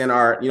 You know what I'm saying?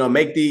 Or,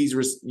 make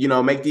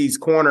these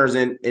corners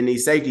and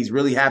these safeties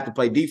really have to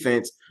play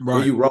defense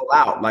when you roll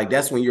out. Like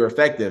that's when you're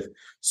effective.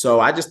 So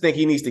I just think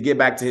he needs to get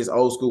back to his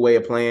old school way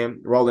of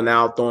playing, rolling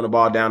out, throwing the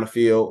ball down the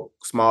field,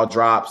 small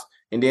drops.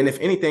 And then if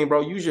anything,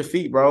 bro, use your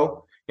feet,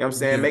 bro. You know what I'm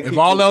saying? If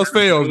all else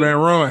fails, man,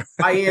 run.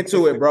 Buy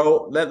into it,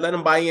 bro. Let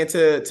them buy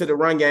into the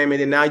run game,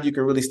 and then now you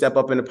can really step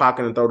up in the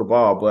pocket and throw the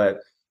ball. But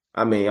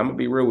I mean, I'm gonna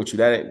be real with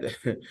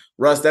you.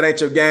 Russ, that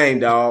ain't your game,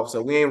 dog.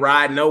 So we ain't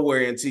riding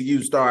nowhere until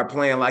you start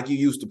playing like you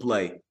used to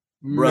play,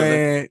 brother.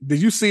 Man,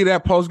 did you see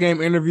that post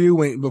game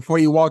interview before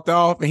he walked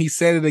off and he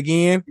said it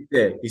again?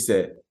 He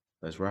said,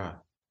 "Let's ride."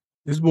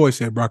 This boy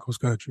said Broncos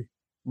country.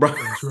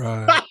 That's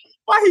right.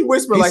 Why he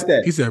whisper like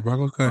that? He said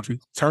Broncos country.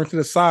 Turned to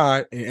the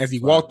side, and as he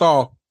walked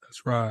off,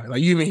 that's right.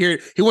 Like you even hear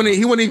it. He wasn't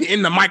even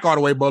in the mic all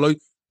the way, Bolo.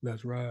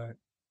 That's right.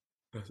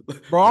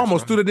 Bro, I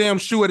almost threw the damn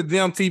shoe at the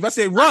damn TV. I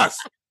said, Russ,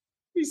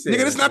 he said,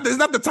 nigga, it's not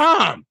the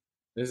time.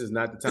 This is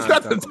not the time. It's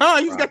not the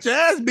time. You just got your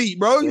ass beat,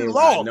 bro. You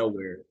lost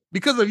nowhere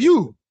because of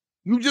you.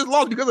 You just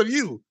lost because of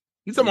you.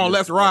 You talking about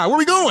let's ride? Where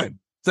we going?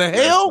 To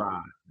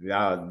hell?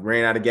 Y'all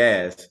ran out of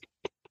gas.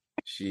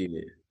 Shit.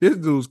 This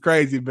dude's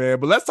crazy, man.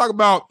 But let's talk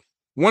about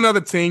one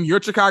other team.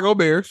 Your Chicago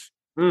Bears.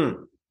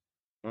 And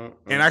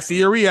I see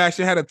your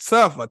reaction. Had a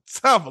tough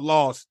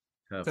loss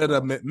to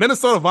the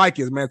Minnesota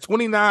Vikings, man.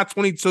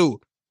 29-22.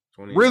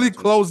 Really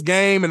close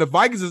game. And the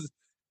Vikings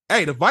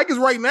the Vikings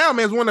right now,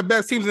 man, is one of the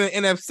best teams in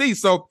the NFC.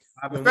 So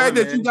the fact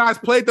that you guys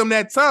played them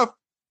that tough,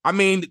 I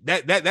mean,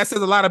 that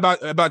says a lot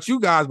about you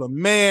guys. But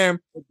man,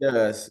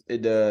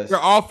 it does. Your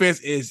offense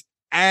is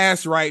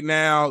ass right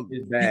now.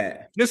 It's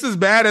bad. Just as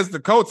bad as the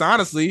Colts,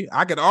 honestly.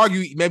 I could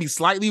argue maybe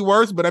slightly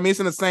worse, but I mean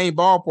it's in the same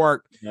ballpark.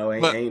 No,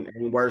 ain't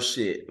worse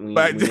shit. We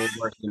ain't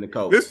worse than the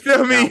Colts. This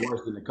feel me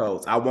worse than the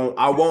Colts. I won't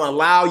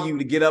allow you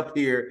to get up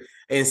here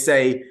and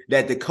say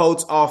that the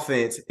Colts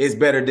offense is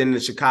better than the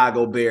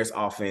Chicago Bears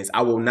offense.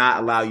 I will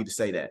not allow you to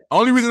say that.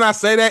 Only reason I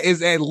say that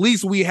is at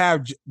least we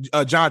have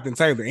Jonathan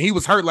Taylor. And he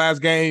was hurt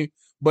last game.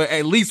 But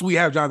at least we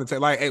have Jonathan Taylor.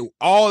 Like, hey,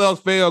 all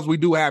else fails, we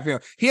do have him.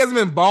 He hasn't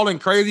been balling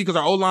crazy because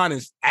our O-line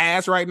is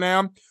ass right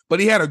now. But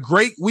he had a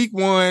great week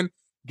 1.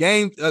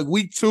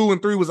 Week 2 and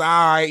 3 was all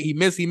right. He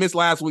missed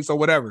last week, so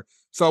whatever.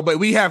 So, but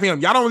we have him.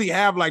 Y'all don't really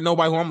have, like,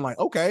 nobody who I'm like,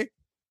 okay.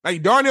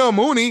 Like, Darnell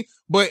Mooney.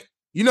 But,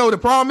 the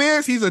problem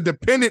is he's a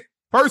dependent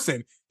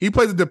person. He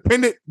plays a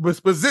dependent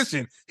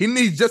position. He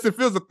needs Justin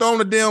Fields to throw him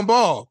the damn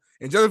ball.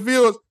 And Justin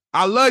Fields,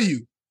 I love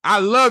you.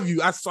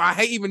 I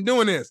hate even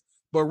doing this.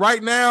 But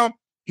right now,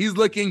 he's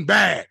looking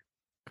bad.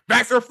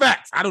 Facts are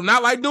facts. I do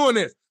not like doing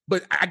this,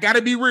 but I got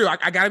to be real.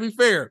 I got to be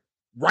fair.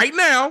 Right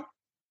now,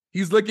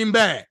 he's looking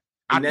bad.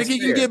 I think he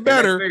can get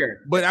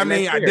better, but I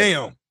mean,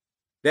 damn.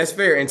 That's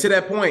fair. And to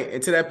that point,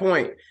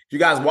 if you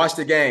guys watch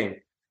the game,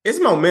 it's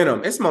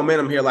momentum. It's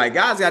momentum here. Like,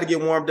 guys got to get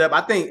warmed up.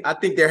 I think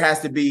there has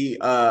to be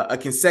a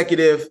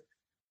consecutive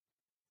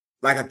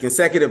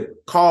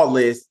call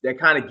list that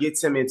kind of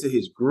gets him into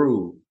his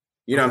groove.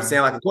 You know what I'm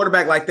saying? Like, a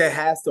quarterback like that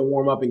has to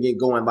warm up and get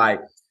going. Like,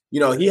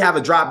 he have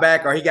a drop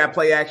back or he got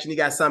play action, he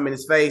got something in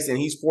his face and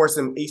he's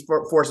forcing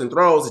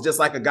throws. It's just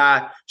like a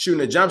guy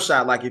shooting a jump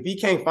shot. Like, if he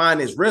can't find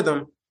his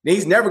rhythm, then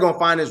he's never going to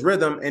find his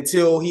rhythm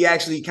until he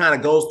actually kind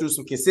of goes through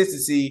some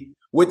consistency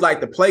with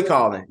like the play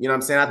calling. You know what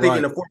I'm saying? I think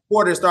in the fourth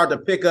quarter it started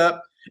to pick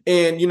up.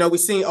 And, we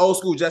seen old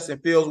school Justin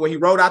Fields where he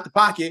rode out the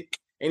pocket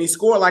and he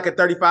scored like a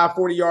 35,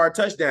 40-yard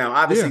touchdown,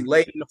 obviously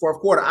late in the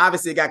fourth quarter.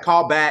 Obviously, it got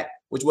called back,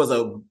 which was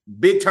a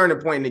big turning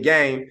point in the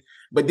game.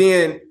 But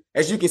then,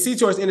 as you can see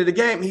towards the end of the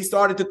game, he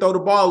started to throw the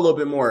ball a little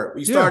bit more.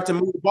 He started to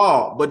move the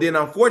ball. But then,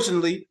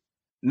 unfortunately,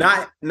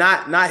 not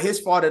his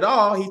fault at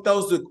all. He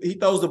throws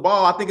the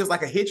ball. I think it's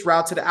like a hitch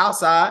route to the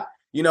outside.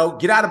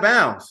 Get out of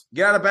bounds.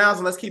 Get out of bounds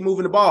and let's keep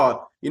moving the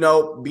ball.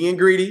 Being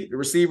greedy. The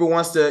receiver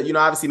wants to,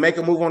 obviously make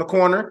a move on the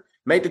corner,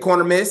 make the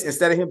corner miss.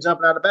 Instead of him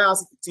jumping out of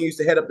bounds, he continues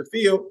to head up the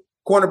field.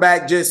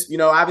 Cornerback just,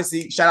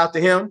 obviously shout out to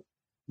him,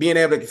 being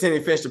able to continue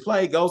to finish the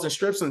play, goes and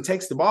strips him and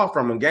takes the ball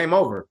from him. Game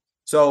over.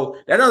 So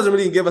that doesn't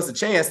really give us a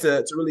chance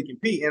to really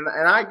compete. And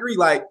I agree,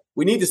 like,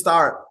 we need to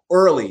start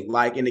early,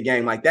 like, in the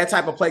game. Like, that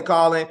type of play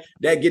calling,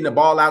 that getting the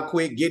ball out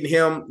quick, getting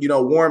him,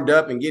 warmed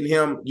up and getting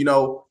him,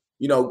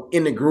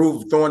 in the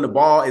groove, throwing the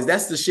ball,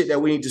 that's the shit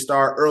that we need to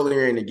start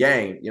earlier in the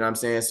game. You know what I'm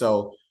saying?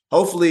 So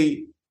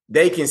hopefully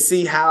they can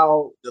see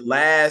how the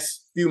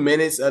last few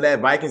minutes of that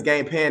Vikings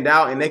game panned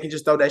out and they can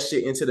just throw that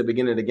shit into the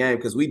beginning of the game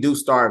because we do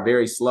start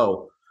very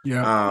slow.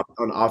 On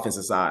the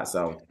offensive side.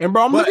 So, and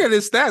bro, I'm looking at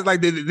his stats.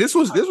 Like, this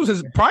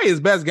was probably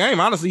his best game,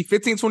 honestly.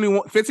 15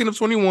 of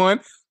 21,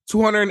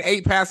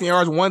 208 passing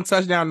yards, 1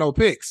 touchdown, no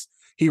picks.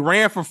 He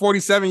ran for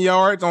 47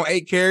 yards on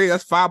 8 carries.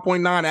 That's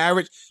 5.9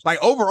 average. Like,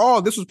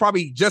 overall, this was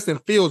probably Justin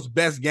Fields'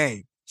 best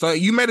game. So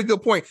you made a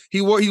good point.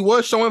 He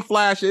was showing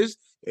flashes.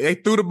 They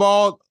threw the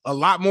ball a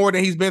lot more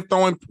than he's been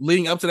throwing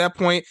leading up to that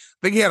point. I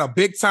think he had a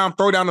big time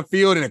throw down the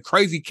field and a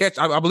crazy catch.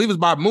 I believe it was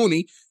by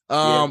Mooney.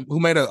 Who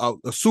made a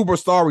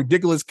superstar,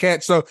 ridiculous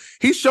catch. So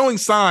he's showing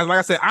signs. Like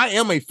I said, I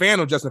am a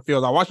fan of Justin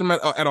Fields. I watched him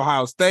at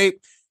Ohio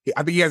State.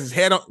 I think he has his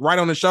head right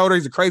on the shoulder.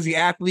 He's a crazy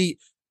athlete.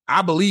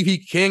 I believe he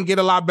can get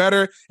a lot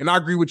better. And I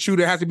agree with you.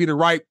 There has to be the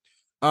right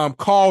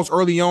calls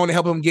early on to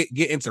help him get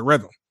into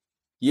rhythm.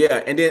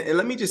 Yeah, and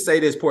let me just say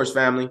this, Porsche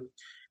family,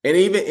 and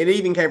it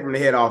even came from the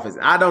head office.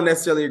 I don't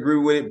necessarily agree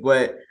with it,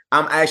 but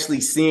I'm actually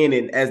seeing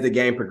it as the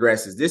game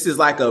progresses. This is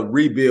like a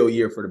rebuild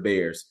year for the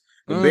Bears.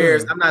 The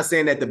Bears, I'm not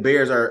saying that the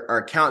Bears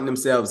are counting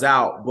themselves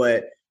out,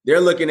 but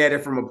they're looking at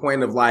it from a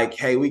point of like,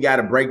 hey, we got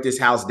to break this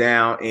house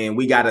down and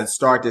we got to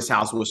start this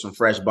house with some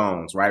fresh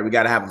bones, right? We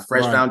got to have a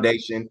fresh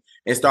foundation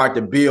and start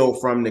to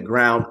build from the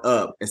ground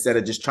up instead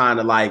of just trying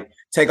to like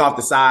take off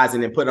the sides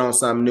and then put on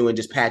something new and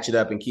just patch it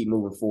up and keep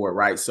moving forward,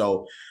 right?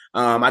 So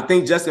I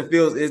think Justin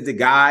Fields is the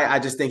guy. I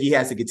just think he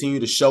has to continue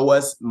to show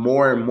us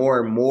more and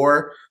more and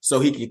more so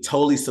he can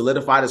totally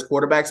solidify this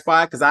quarterback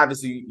spot because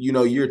obviously,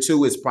 year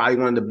 2 is probably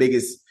one of the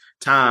biggest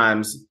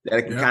times that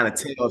I can kind of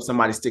tell if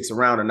somebody sticks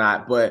around or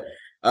not. But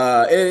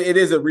it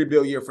is a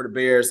rebuild year for the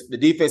Bears. The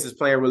defense is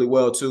playing really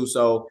well too.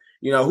 So,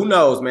 who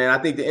knows, man? I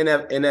think the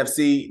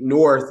NFC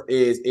North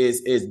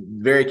is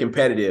very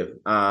competitive.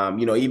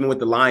 Even with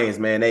the Lions,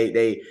 man,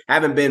 they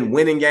haven't been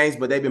winning games,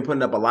 but they've been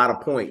putting up a lot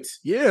of points.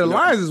 Yeah, the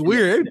Lions is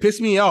weird. They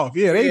piss me off.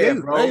 Yeah,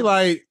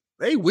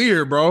 they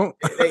weird, bro.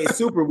 They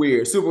super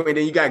weird. Super weird.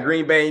 Then you got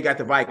Green Bay and you got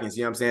the Vikings,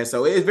 you know what I'm saying?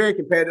 So it's very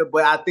competitive,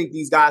 but I think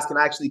these guys can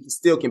actually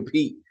still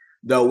compete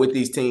though with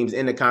these teams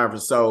in the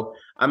conference. So,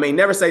 I mean,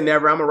 never say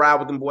never. I'm going to ride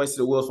with them boys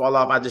till the wheels fall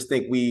off. I just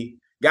think we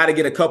got to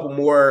get a couple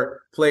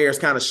more players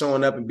kind of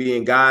showing up and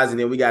being guys, and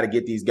then we got to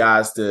get these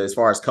guys to, as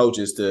far as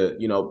coaches, to,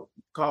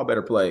 call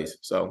better plays.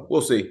 So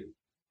we'll see.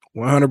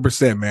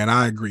 100%, man.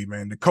 I agree,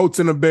 man. The Colts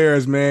and the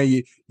Bears, man,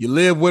 you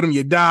live with them,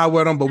 you die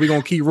with them, but we're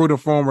going to keep rooting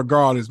for them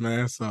regardless,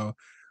 man. So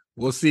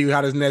we'll see how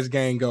this next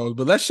game goes.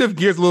 But let's shift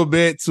gears a little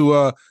bit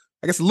to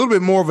I guess a little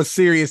bit more of a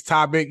serious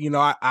topic.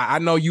 I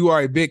know you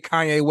are a big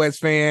Kanye West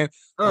fan.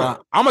 I'm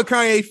a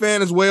Kanye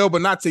fan as well,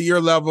 but not to your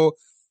level.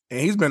 And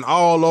he's been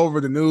all over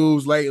the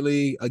news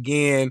lately,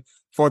 again,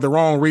 for the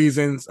wrong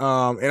reasons.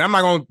 And I'm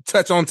not going to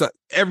touch on to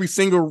every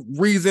single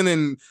reason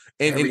and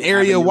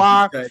area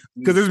why,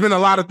 because there's been a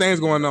lot of things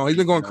going on. He's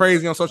been going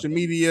crazy on social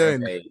media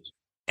and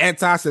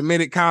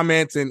anti-Semitic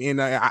comments. And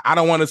I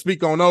don't want to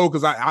speak on those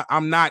because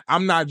I'm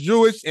not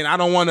Jewish and I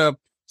don't want to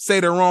say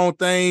the wrong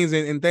things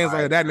and things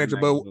like that nature.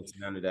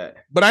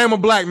 But I am a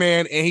black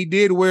man, and he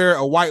did wear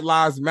a White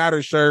Lives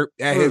Matter shirt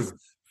at his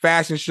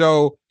fashion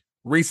show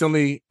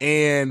recently.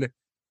 And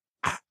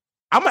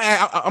I'm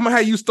gonna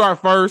have you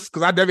start first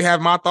because I definitely have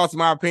my thoughts and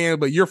my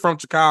opinion. But you're from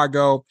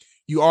Chicago.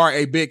 You are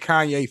a big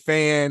Kanye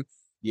fan.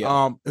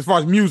 Yeah. As far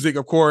as music,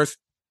 of course,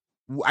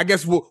 I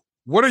guess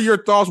What are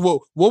your thoughts?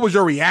 What was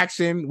your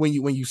reaction when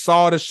you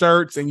saw the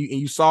shirts and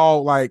you saw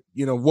like,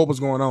 what was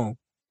going on?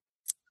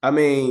 I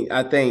mean,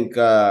 I think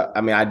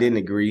I didn't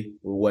agree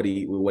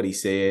with what he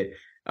said.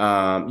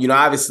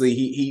 Obviously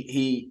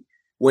he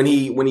when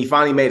he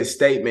finally made a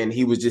statement,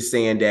 he was just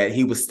saying that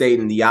he was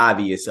stating the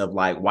obvious of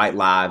like white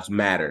lives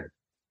matter.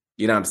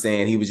 You know what I'm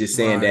saying? He was just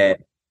saying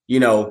that,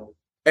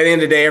 at the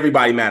end of the day,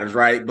 everybody matters,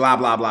 right? Blah,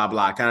 blah, blah,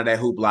 blah. Kind of that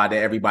hoopla that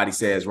everybody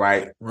says,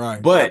 right?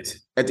 Right. But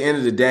at the end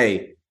of the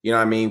day, you know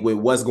what I mean, with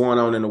what's going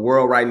on in the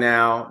world right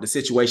now, the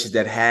situations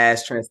that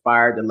has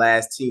transpired the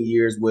last 10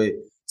 years with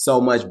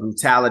so much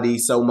brutality,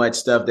 so much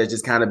stuff that's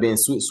just kind of been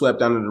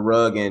swept under the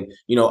rug and,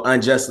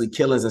 unjustly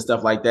killings and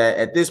stuff like that.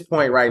 At this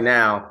point right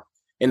now,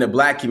 in the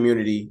Black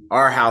community,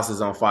 our house is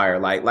on fire.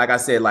 Like I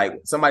said, like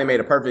somebody made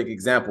a perfect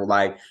example.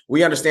 Like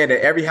we understand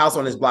that every house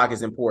on this block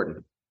is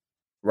important,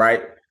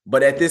 right?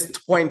 But at this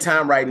point in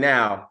time right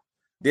now,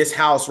 this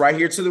house right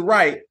here to the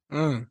right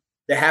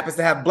that happens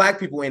to have Black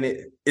people in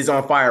it is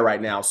on fire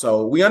right now.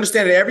 So we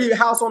understand that every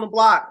house on the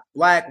block,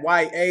 Black,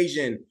 white,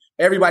 Asian,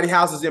 everybody's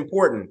house is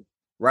important,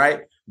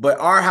 right? But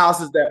our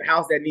house is the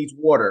house that needs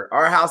water.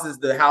 Our house is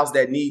the house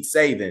that needs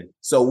saving.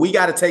 So we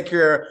got to take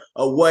care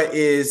of what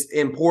is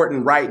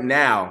important right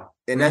now.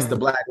 And that's the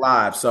Black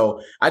lives.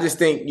 So I just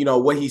think,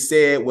 what he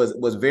said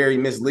was very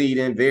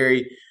misleading,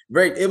 very,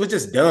 very, it was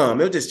just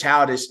dumb. It was just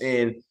childish.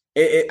 And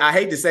I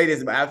hate to say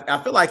this, but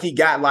I feel like he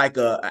got like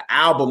an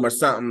album or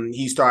something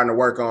he's starting to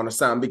work on or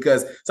something,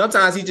 because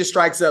sometimes he just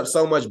strikes up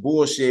so much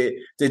bullshit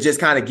to just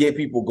kind of get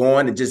people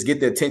going and just get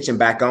the attention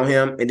back on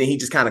him. And then he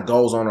just kind of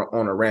goes on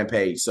a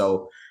rampage.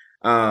 So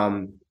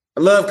I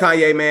love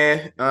Kanye,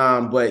 man.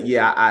 But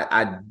yeah,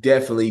 I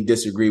definitely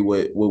disagree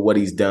with what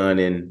he's done.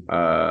 And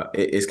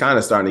it's kind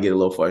of starting to get a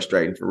little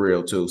frustrating for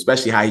real too,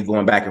 especially how he's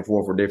going back and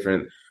forth for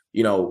different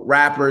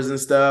rappers and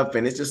stuff.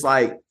 And it's just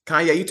like,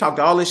 Kanye, you talked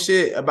all this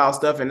shit about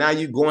stuff and now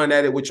you going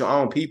at it with your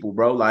own people,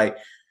 bro. Like,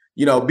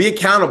 be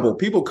accountable.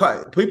 People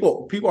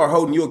are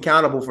holding you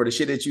accountable for the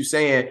shit that you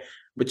saying,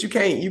 but you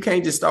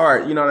can't just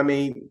start,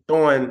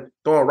 throwing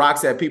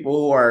rocks at people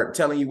who are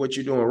telling you what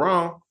you're doing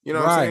wrong. You know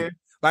what I'm saying?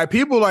 Like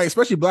people, like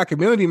especially Black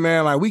community,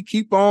 man, like we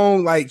keep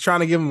on like trying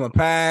to give him a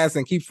pass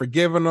and keep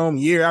forgiving him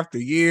year after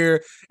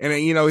year. And then,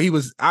 he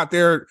was out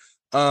there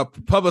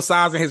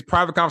publicizing his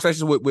private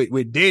conversations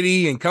with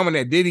Diddy and coming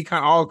at Diddy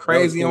kind of all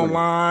crazy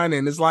online.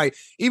 And it's like,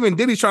 even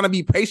Diddy's trying to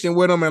be patient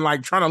with him and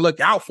like trying to look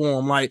out for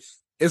him. Like,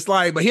 it's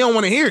like, but he don't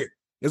want to hear it.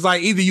 It's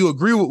like, either you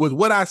agree with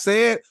what I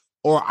said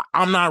or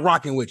I'm not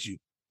rocking with you.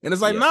 And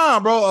it's like,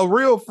 nah, bro, a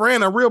real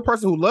friend, a real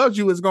person who loves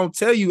you is going to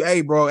tell you,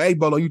 hey,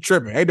 Bolo, you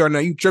tripping. Hey,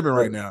 Darnell, you tripping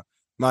right now.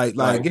 Like,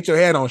 get your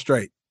head on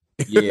straight.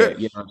 Yeah,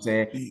 you know what I'm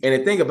saying? And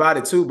the thing about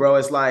it too, bro,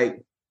 it's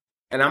like,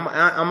 and I'm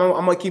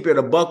gonna keep it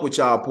a buck with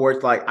y'all,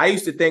 Porch. Like, I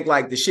used to think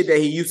like the shit that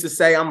he used to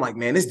say, I'm like,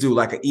 man, this dude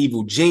like an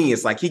evil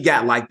genius. Like he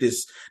got like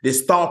this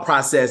thought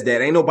process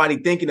that ain't nobody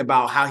thinking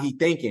about how he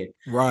thinking.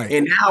 Right.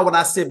 And now when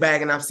I sit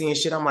back and I'm seeing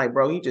shit, I'm like,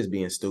 bro, he just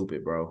being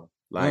stupid, bro.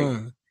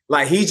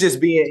 Like he's just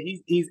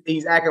being,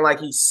 he's acting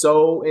like he's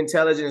so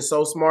intelligent and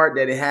so smart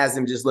that it has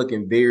him just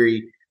looking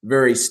very,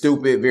 very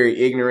stupid, very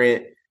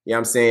ignorant. You know what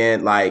I'm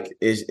saying? Like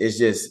it's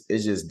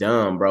just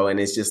dumb, bro. And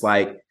it's just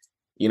like,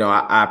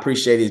 I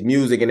appreciate his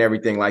music and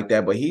everything like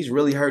that, but he's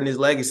really hurting his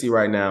legacy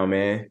right now,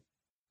 man.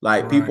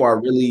 Like people are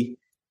really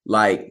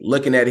like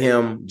looking at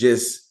him,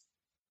 just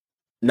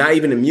not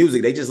even the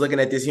music. They just looking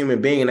at this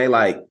human being and they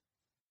like,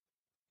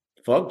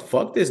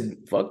 fuck this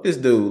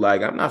dude.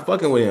 Like I'm not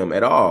fucking with him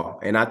at all.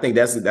 And I think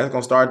that's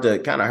gonna start to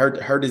kind of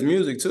hurt his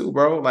music too,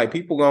 bro. Like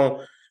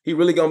he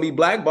really gonna be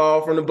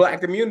blackballed from the Black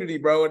community,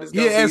 bro.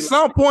 At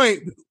some point,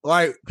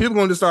 like people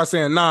gonna just start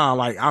saying, nah,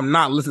 like I'm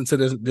not listening to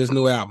this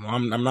new album.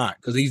 I'm not,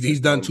 because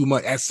he's done too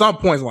much. At some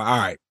point, it's like, all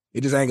right,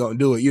 it just ain't gonna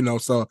do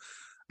it, So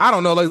I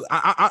don't know. Like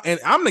and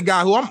I'm the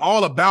guy who I'm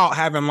all about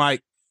having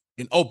like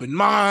an open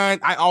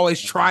mind. I always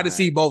try to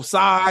see both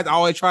sides. I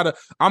always try to.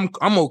 I'm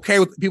okay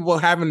with people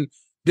having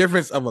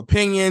difference of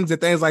opinions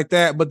and things like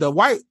that. But the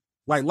white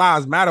like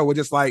lives matter were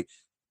just like,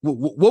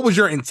 what was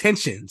your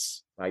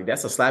intentions? Like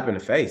that's a slap in the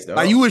face, though.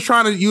 Like you was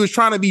trying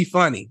to be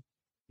funny,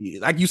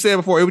 like you said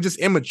before. It was just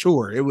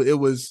immature. It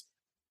was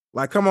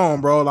like, come on,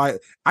 bro. Like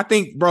I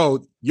think, bro,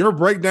 your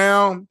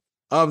breakdown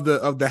of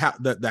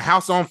the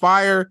house on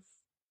fire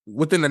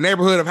within the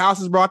neighborhood of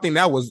houses, bro. I think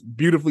that was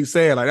beautifully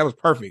said. Like that was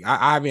perfect.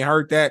 I haven't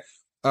heard that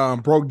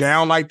broke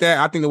down like that.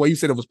 I think the way you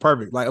said it was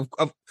perfect. Like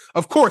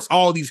of course,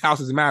 all these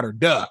houses matter,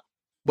 duh.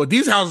 But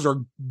these houses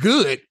are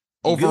good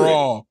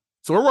overall.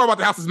 So we're worried about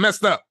the houses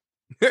messed up.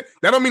 That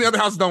don't mean the other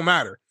houses don't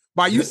matter.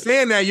 By you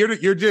saying that,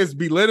 you're just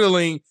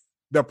belittling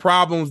the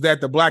problems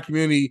that the Black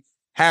community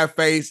have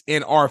faced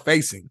and are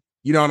facing.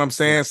 You know what I'm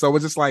saying? So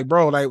it's just like,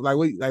 bro, like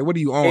what are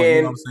you on?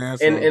 You know what I'm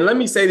saying? And let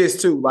me say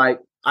this too. Like,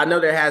 I know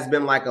there has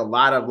been like a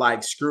lot of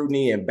like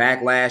scrutiny and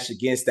backlash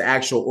against the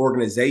actual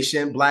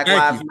organization, Black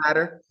Lives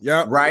Matter.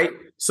 Yeah. Right.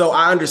 So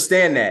I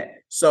understand that.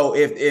 So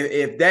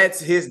if that's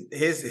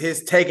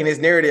his take and his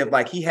narrative,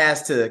 like he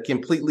has to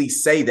completely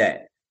say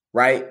that.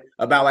 right?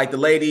 About like the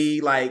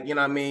lady, like, you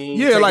know what I mean?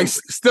 Yeah, like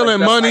stealing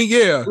money.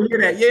 Yeah. We hear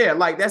that. Yeah,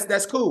 like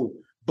that's cool.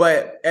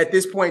 But at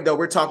this point, though,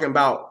 we're talking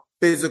about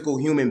physical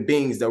human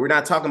beings, though. We're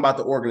not talking about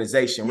the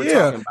organization. We're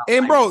talking about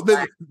and like,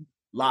 bro,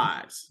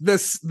 lives.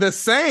 The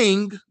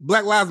saying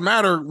Black Lives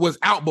Matter was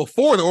out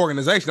before the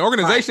organization. The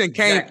organization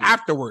came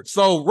afterwards.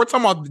 So we're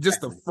talking about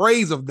just the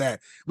phrase of that.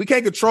 We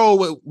can't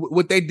control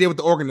what they did with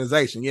the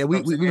organization. Yeah,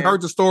 we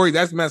heard the story.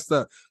 That's messed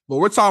up. But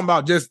we're talking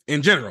about just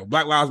in general,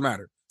 Black Lives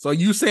Matter. So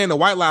you saying the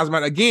white lives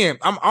matter again?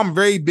 I'm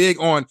very big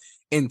on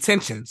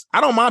intentions.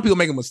 I don't mind people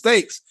making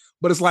mistakes,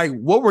 but it's like,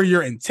 what were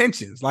your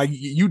intentions? Like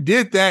you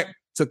did that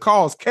to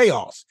cause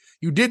chaos.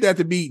 You did that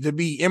to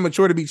be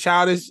immature, to be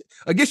childish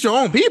against your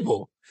own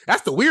people.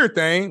 That's the weird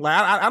thing.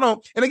 Like I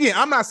don't. And again,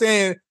 I'm not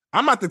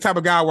the type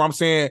of guy where I'm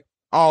saying,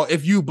 oh,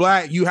 if you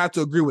black, you have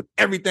to agree with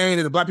everything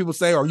that the black people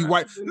say, or you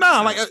white.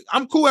 No, like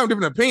I'm cool having a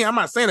different opinion. I'm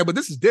not saying that, but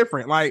this is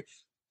different. Like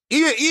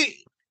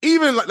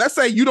even like, let's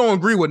say you don't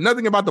agree with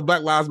nothing about the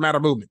Black Lives Matter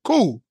movement.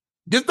 Cool.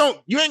 Just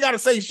you ain't got to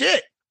say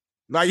shit.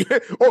 Like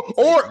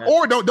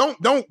or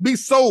don't be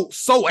so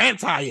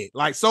anti it.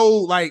 Like so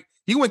like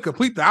you went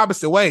complete the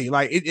opposite way.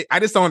 Like I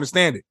just don't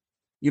understand it.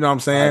 You know what I'm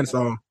saying?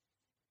 So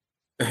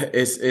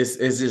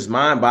it's just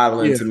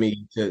mind-boggling to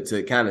me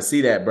to kind of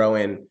see that, bro.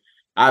 And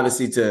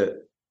obviously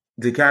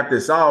to cap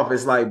this off,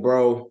 it's like,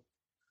 bro,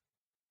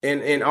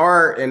 in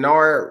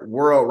our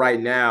world right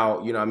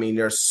now, you know what I mean,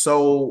 there's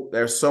so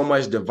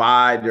much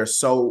divide, there's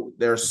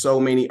so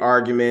many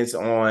arguments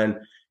on,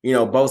 you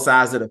know, both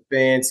sides of the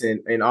fence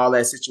and all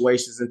that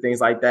situations and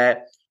things like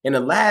that. And the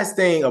last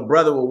thing a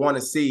brother will want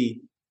to see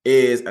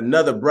is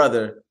another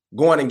brother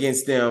going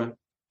against them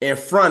in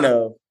front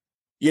of,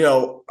 you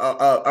know,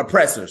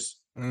 oppressors.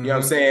 You know what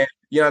I'm saying?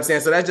 You know what I'm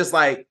saying? So that's just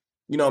like,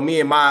 you know, me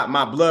and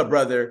my blood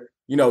brother,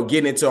 you know,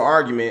 getting into an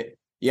argument,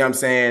 you know what I'm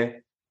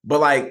saying? But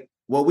like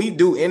what we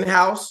do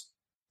in-house,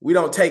 we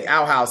don't take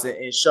our house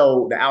and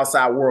show the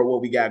outside world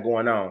what we got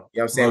going on. You know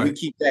what I'm saying? Right. We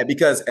keep that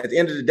because at the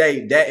end of the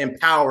day, that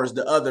empowers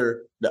that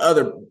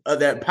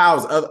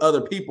empowers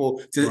other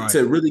people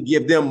to really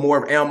give them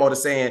more ammo to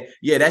saying,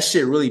 yeah, that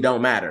shit really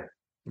don't matter.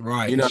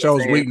 Right. You know, it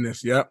shows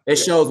weakness. Yep. It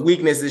shows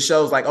weakness. It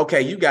shows like,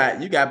 okay, you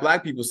got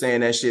black people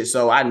saying that shit.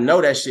 So I know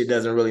that shit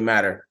doesn't really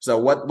matter. So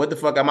what the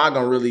fuck am I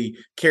gonna really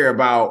care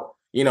about,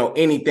 you know,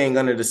 anything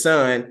under the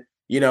sun,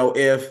 you know,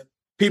 if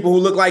people who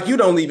look like you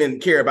don't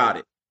even care about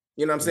it.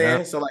 You know what I'm saying?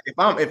 Yep. So like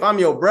if I'm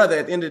your brother,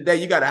 at the end of the day,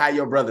 you gotta have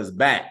your brother's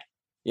back.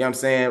 You know what I'm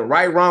saying?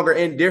 Right, wrong, or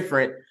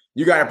indifferent,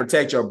 you gotta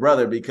protect your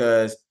brother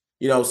because,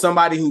 you know,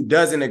 somebody who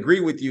doesn't agree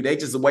with you, they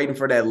just waiting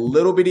for that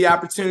little bitty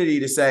opportunity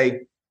to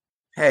say,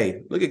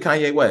 hey, look at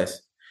Kanye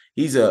West.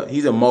 He's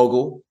a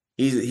mogul.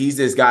 He's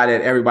this guy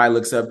that everybody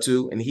looks up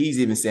to, and he's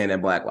even saying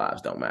that black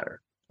lives don't matter.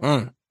 You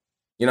know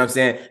what I'm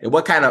saying? And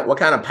what kind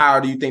of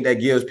power do you think that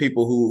gives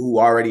people who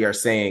already are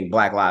saying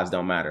black lives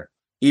don't matter?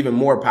 Even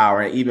more power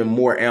and even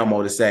more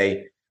ammo to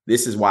say,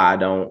 this is why I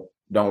don't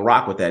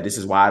rock with that. This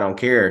is why I don't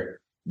care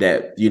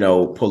that, you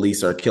know,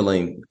 police are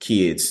killing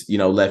kids, you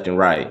know, left and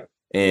right,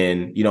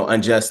 and, you know,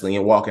 unjustly,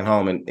 and walking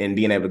home and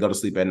being able to go to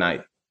sleep at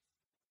night.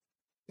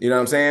 You know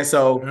what I'm saying?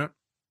 So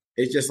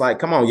it's just like,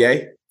 come on,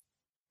 Ye.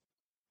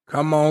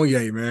 Come on,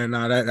 Ye, man.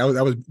 Nah,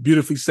 that was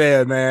beautifully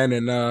said, man.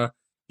 And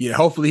yeah,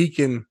 hopefully he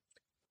can,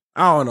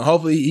 I don't know,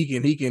 hopefully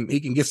he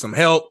can get some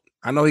help.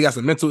 I know he got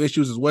some mental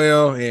issues as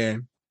well,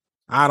 and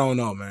I don't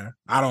know, man.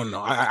 I don't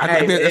know. I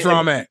think that's where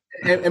I'm at.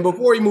 And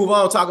before we move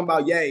on talking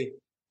about Ye,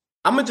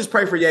 I'm gonna just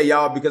pray for Ye,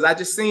 y'all, because I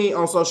just seen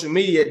on social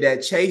media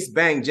that Chase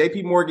Bank,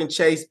 JP Morgan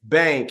Chase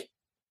Bank,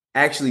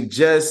 actually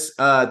just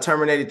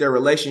terminated their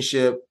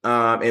relationship.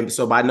 And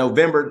so by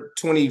November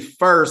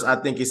 21st,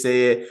 I think it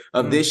said,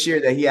 of this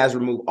year, that he has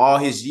removed all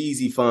his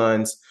Yeezy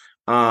funds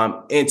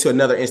into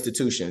another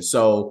institution.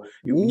 So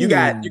you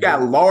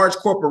got large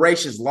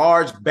corporations,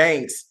 large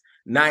banks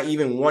not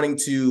even wanting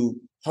to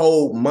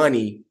hold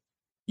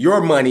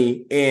your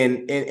money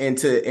in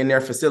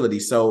their facility.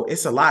 So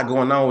it's a lot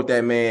going on with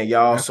that, man,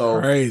 y'all. That's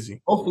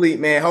crazy.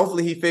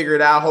 Hopefully he figure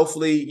it out.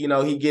 Hopefully, you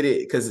know, he get it,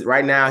 because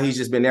right now he's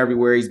just been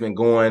everywhere. He's been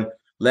going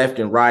left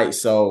and right.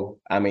 So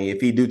I mean,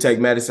 if he do take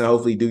medicine,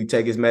 hopefully he do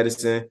take his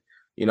medicine.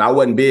 You know, I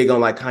wasn't big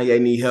on like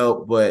Kanye need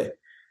help, but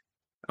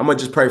I'm gonna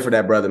just pray for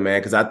that brother, man,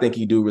 because I think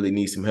he do really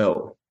need some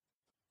help.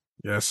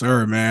 Yes,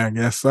 sir, man.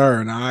 Yes, sir.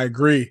 And I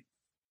agree.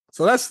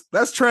 So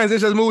let's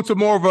transition. Let's move to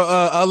more of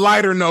a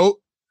lighter note.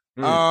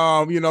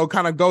 You know,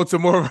 kind of go to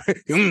more of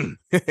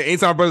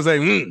anytime brother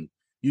say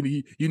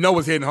you know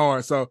what's hitting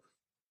hard. So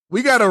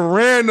we got a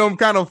random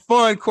kind of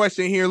fun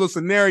question here, a little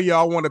scenario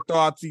I want to throw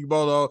out to you,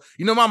 Bolo.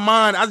 You know, my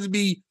mind, I just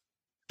be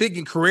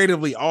thinking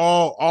creatively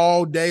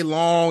all day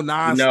long,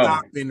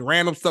 nonstop, and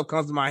random stuff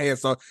comes to my head.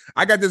 So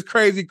I got this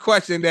crazy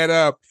question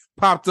that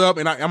popped up,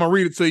 and I'm gonna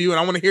read it to you, and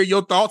I want to hear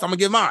your thoughts. I'm gonna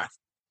give mine.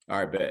 All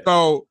right, bet.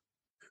 So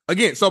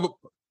again,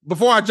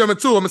 before I jump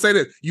into it, I'm gonna say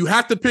this: you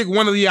have to pick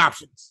one of the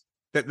options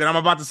that I'm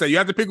about to say. You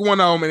have to pick one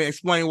of them and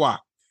explain why.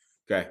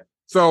 Okay.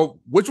 So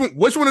which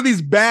one of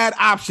these bad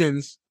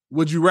options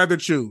would you rather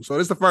choose? So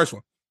this is the first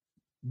one: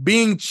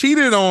 being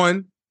cheated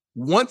on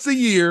once a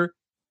year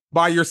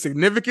by your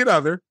significant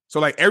other. So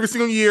like every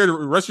single year, the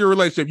rest of your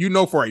relationship, you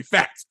know for a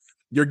fact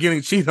you're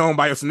getting cheated on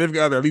by your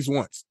significant other at least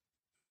once.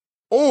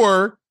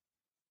 Or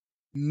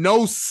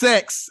no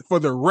sex for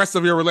the rest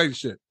of your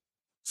relationship.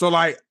 So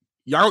like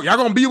y'all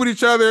gonna be with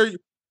each other.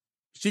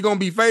 She gonna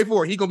be faithful,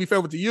 or he gonna be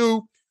faithful to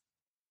you.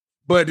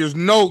 But there's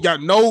no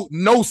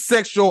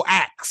sexual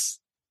acts.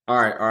 All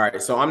right.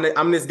 So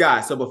I'm this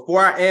guy. So before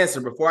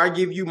I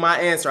give you my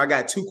answer, I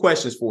got 2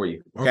 questions for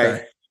you.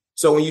 Okay.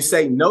 So when you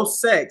say no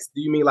sex,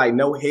 do you mean like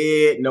no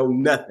head, no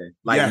nothing?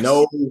 Like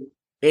no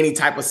any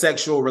type of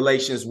sexual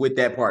relations with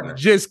that partner?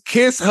 Just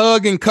kiss,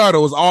 hug, and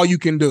cuddle is all you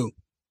can do.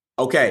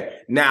 Okay.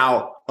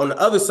 Now, on the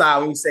other side,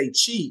 when you say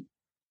cheat,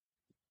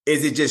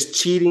 is it just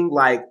cheating?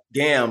 Like,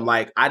 damn,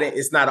 like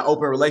it's not an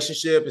open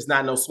relationship. It's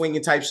not no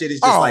swinging type shit.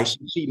 It's just like she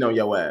cheating on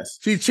your ass.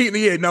 She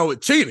cheating. Yeah, no,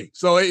 it's cheating.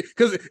 So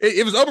because if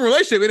it's open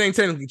relationship, it ain't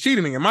technically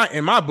cheating in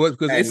my book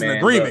because it's an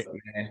agreement. Look,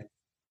 man.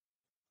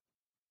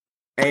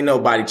 Ain't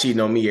nobody cheating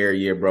on me every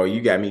year, bro. You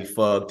got me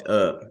fucked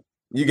up.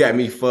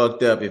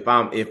 If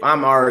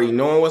I'm already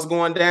knowing what's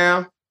going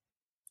down,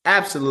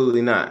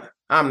 absolutely not.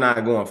 I'm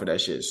not going for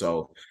that shit.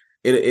 So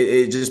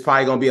it just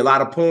probably gonna be a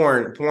lot of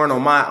porn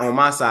on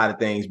my side of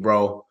things,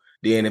 bro.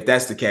 Then if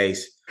that's the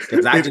case,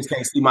 because I just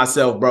can't see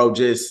myself, bro,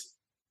 just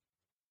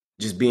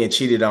being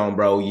cheated on,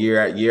 bro, year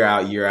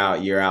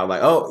out.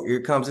 Like, oh,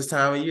 here comes this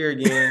time of year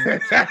again.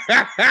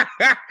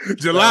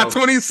 July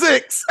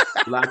 26th.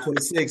 July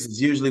 26th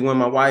is usually when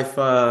my wife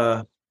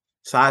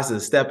decides to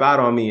step out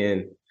on me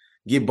and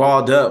get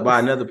balled up by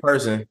another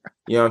person.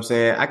 You know what I'm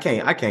saying?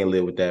 I can't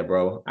live with that,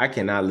 bro. I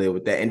cannot live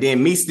with that. And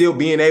then me still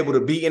being able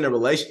to be in a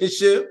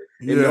relationship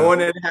and knowing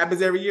that it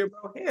happens every year,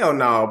 bro. Hell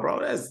no, bro.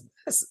 That's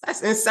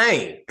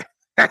insane.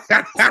 That's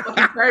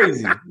fucking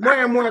crazy. More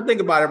and more I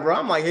think about it, bro.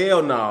 I'm like,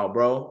 hell no,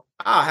 bro.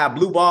 I'll have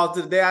blue balls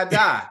to the day I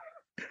die.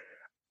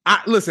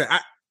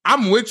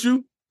 I'm with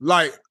you.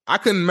 Like, I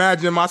couldn't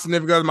imagine my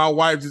significant other, my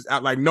wife, just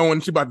out like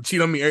knowing she about to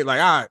cheat on me.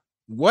 Like,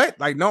 what?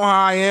 Like, know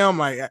how I am?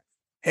 Like,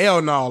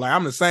 hell no. Like,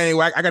 I'm the same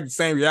way. I got the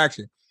same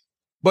reaction.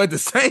 But at the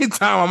same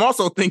time, I'm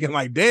also thinking,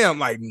 like, damn,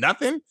 like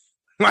nothing.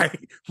 Like,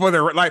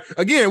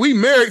 again, we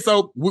married,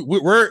 so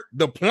we're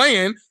the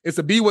plan is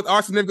to be with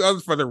our significant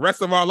others for the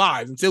rest of our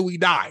lives until we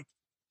die.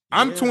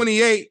 I'm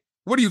 28.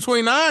 What are you,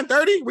 29,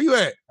 30? Where you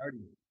at?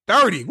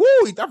 30. Woo,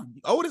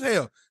 old as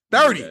hell.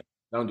 30.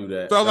 Don't do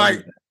that. So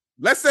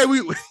let's say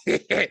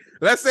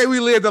we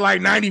live to like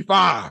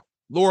 95,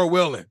 Lord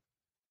willing.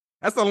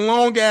 That's a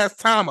long ass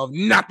time of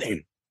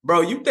nothing.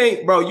 Bro, you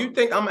think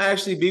I'm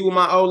actually be with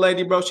my old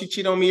lady, bro? She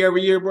cheat on me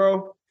every year,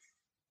 bro.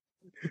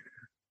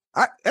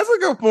 That's a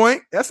good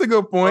point.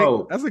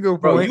 Bro,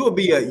 Bro, you would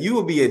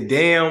be a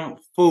damn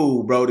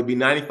fool, bro, to be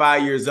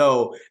 95 years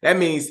old. That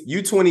means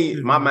you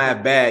 20. My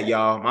math bad,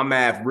 y'all. My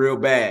math real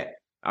bad.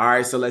 All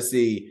right, so let's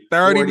see.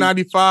 30, 40,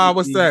 95, 50,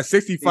 what's that?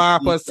 65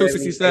 60, plus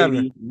 267.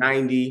 80,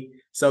 90.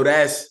 So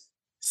that's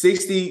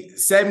 60,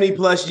 70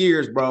 plus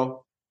years,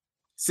 bro.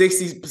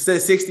 60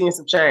 and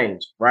some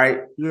change,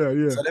 right?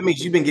 Yeah. So that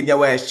means you've been getting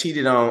your ass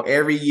cheated on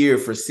every year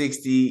for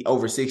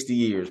over 60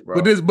 years,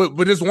 bro.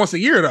 But this once a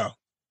year though.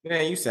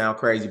 Man, you sound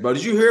crazy, bro.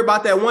 Did you hear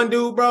about that one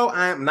dude, bro?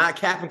 I am not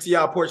capping to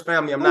y'all Porch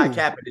family. I'm not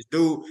capping. This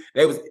dude,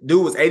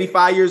 was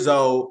 85 years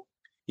old.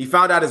 He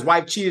found out his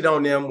wife cheated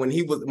on them when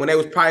they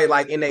was probably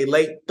like in their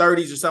late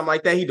 30s or something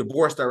like that. He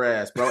divorced her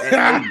ass, bro.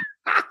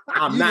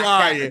 I'm not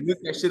lying. Look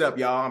that shit up,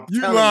 y'all.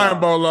 You lying,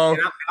 Bolo.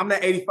 I'm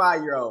that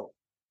 85-year-old.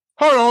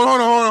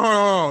 Hold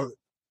on.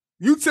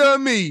 You tell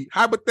me,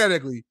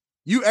 hypothetically,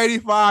 you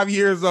 85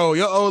 years old,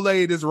 your old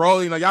lady just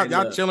rolling, like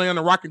y'all chilling on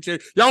the rocking chair.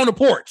 Y'all on the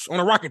porch on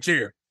a rocking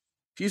chair.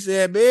 She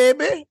said,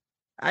 baby,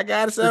 I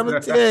got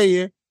something to tell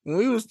you. When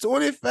we was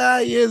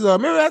 25 years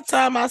old, remember that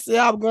time I said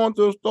I was going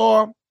to a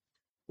store?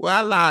 Well,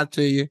 I lied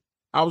to you.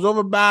 I was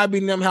over by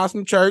being them house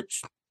in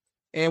church,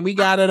 and we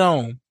got it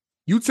on.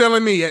 You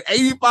telling me at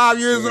 85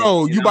 years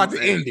old, you about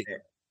to end it.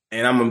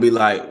 And I'm going to be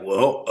like,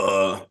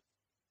 well,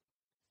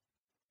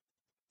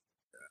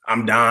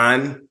 I'm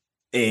dying,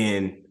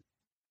 and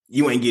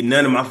you ain't getting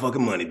none of my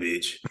fucking money,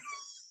 bitch.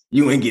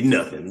 You ain't getting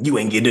nothing. You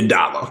ain't getting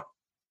 $1.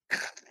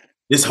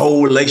 This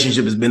whole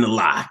relationship has been a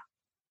lie,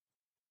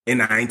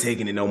 and I ain't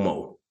taking it no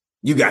more.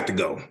 You got to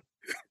go.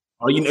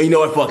 Oh, you know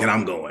what? Fuck it,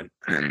 I'm going.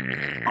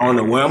 I don't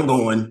know where I'm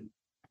going,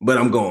 but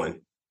I'm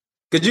going.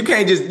 Cause you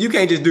can't just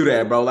do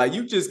that, bro. Like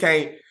you just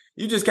can't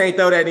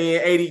throw that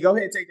in. 80, go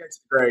ahead and take that to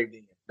the grave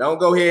then. Don't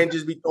go ahead and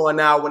just be throwing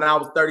out when I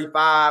was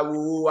 35.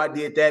 Woo, I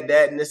did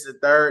that, and this is the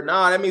third.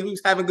 No, that means we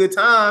was having good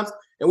times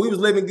and we was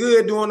living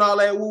good, doing all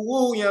that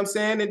woo, you know what I'm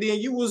saying? And then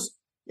you was,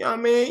 you know what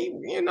I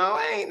mean? You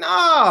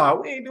know,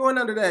 we ain't doing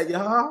none of that,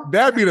 y'all.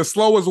 That'd be the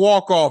slowest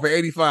walk off at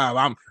 85.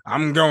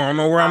 I'm going. I don't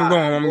know where I'm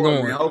going. I'm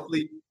going. Man,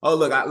 hopefully. Oh,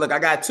 look, I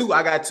got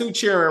two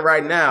cheering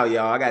right now,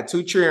 y'all. I got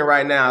two cheering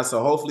right now.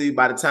 So hopefully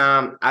by the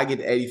time I get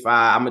to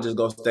 85, I'm gonna just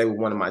go stay with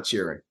one of my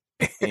cheering.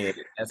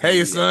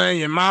 Hey, son,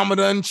 your mama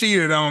done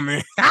cheated on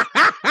me.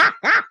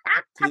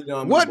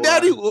 What, boy.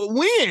 Daddy?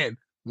 When?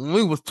 When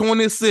we was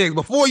 26,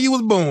 before you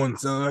was born,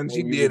 son.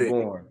 She did it.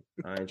 Born.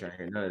 I ain't trying to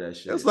hear none of that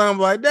shit. That's why I'm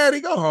like,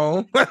 Daddy, go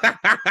home.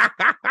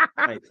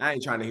 I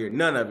ain't trying to hear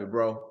none of it,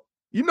 bro.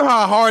 You know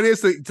how hard it is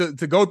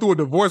to go through a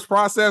divorce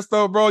process,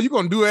 though, bro? You're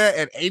going to do that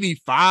at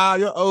 85,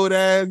 your old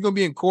ass. You're going to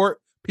be in court,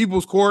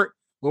 people's court,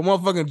 with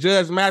motherfucking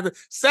Judge Mathis.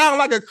 Sound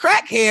like a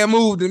crackhead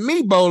move to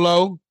me,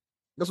 Bolo.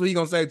 That's what he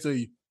going to say to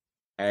you.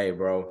 Hey,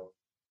 bro.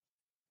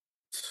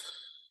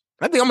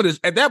 I think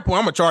at that point,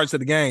 I'm going to charge to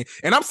the game.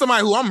 And I'm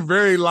somebody who I'm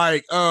very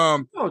like...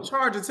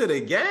 charge it to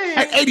the game?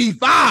 At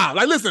 85.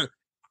 Like, listen,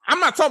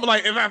 I'm not talking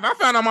like, if I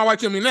found out my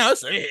wife told me now,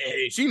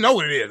 she know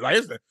what it is. Like,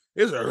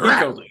 it's a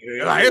rap.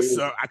 Like, it's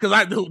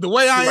because the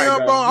way I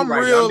am, bro, I'm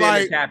real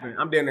like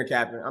I'm down there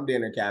capping. I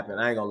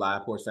ain't gonna lie,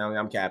 poor family.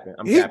 I'm capping.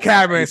 He's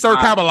capping. Sir,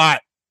 cap a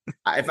lot.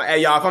 If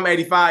I'm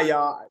 85,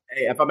 y'all.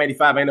 Hey, if I'm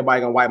 85, ain't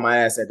nobody gonna wipe my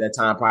ass at that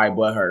time. Probably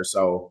but her.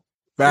 So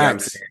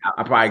facts. You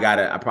know I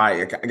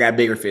got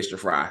bigger fish to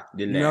fry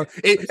than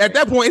that. At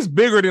that point, it's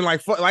bigger than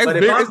like. But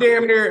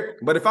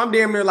if I'm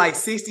damn near like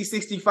 60,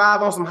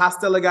 65 on some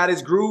Hostella got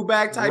his groove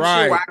back type shit,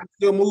 where I can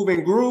still move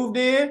and groove,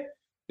 then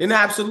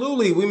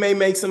absolutely we may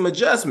make some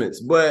adjustments.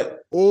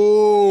 But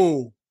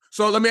so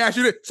let me ask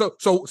you this: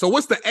 so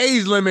what's the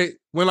age limit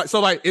when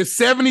is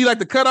 70 like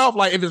the cutoff?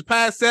 Like if it's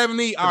past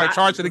 70, all right,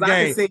 charge to the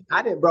game.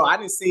 I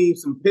didn't see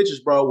some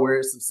pictures, bro,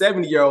 where some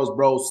 70-year-olds,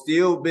 bro,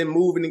 still been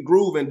moving and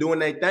grooving, doing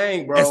their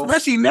thing, bro.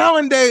 Especially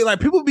nowadays, like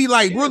people be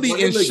like really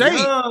in shape,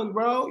 young,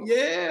 bro.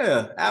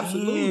 Yeah,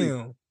 absolutely.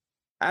 Damn.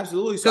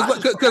 Absolutely.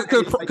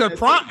 Because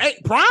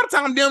prime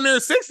time down there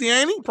 60,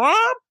 ain't he? Prime?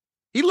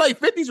 He late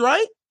 50s,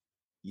 right?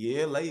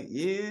 Yeah, late.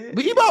 Yeah.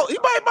 But he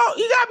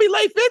gotta be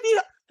late 50.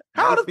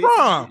 How old is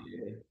Prime?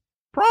 Yeah.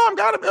 Prime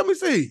gotta let me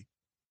see.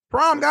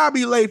 Prime gotta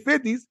be late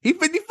 50s. He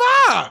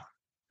 55.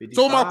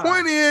 So my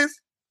point is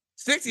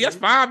 60, that's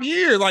 5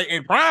 years. Like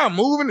in Prime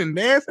moving and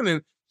dancing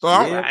and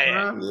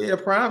so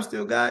Prime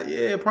still got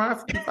Prime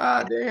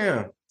 55.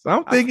 Damn. So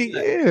I'm thinking,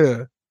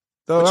 yeah.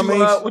 So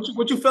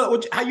what you feel?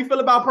 How you feel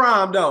about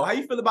Prime though? How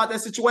you feel about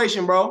that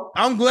situation, bro?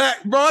 I'm glad,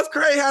 bro. It's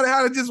crazy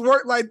how it just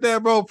worked like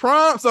that, bro.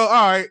 Prime. So all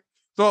right.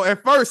 So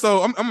at first,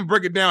 I'm gonna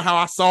break it down how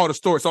I saw the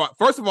story. So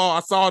first of all, I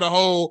saw the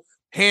whole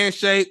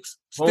handshakes,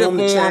 stiff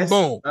arm,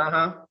 boom.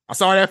 Uh-huh. I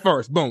saw that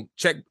first. Boom.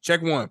 Check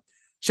one.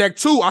 Check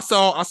two. I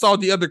saw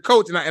the other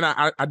coach, and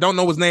I don't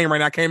know his name right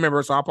now. I can't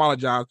remember, so I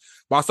apologize.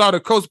 But I saw the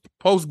coach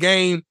post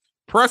game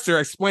presser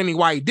explaining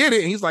why he did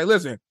it, and he's like,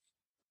 "Listen,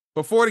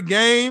 before the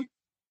game,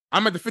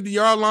 I'm at the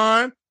 50-yard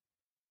line.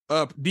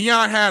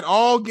 Deion had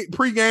all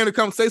pregame to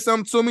come say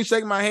something to me,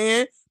 shake my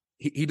hand.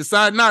 He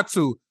decided not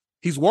to.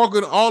 He's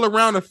walking all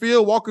around the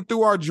field, walking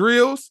through our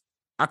drills.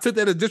 I took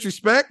that as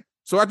disrespect.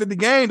 So after the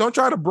game, don't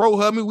try to bro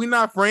hug me. We're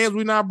not friends.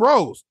 We're not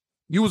bros.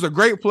 You was a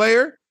great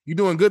player. You're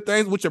doing good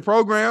things with your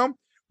program.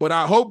 But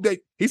I hope that,"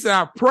 he said,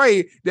 "I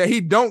pray that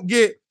he don't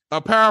get a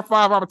Power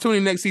 5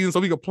 opportunity next season so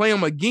we can play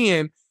him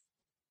again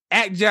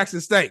at Jackson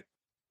State."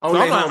 Oh,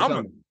 so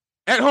I'm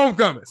at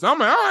homecoming. So I'm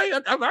like, all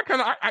right,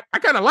 I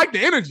kind of like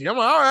the energy. I'm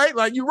like, all right,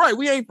 like you're right.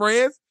 We ain't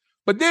friends.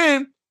 But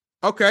then,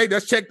 okay,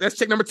 that's check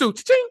number 2.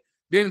 Cha-ching.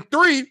 Then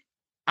 3,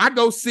 I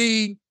go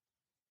see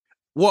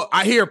what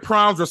I hear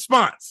Prime's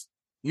response.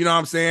 You know what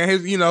I'm saying?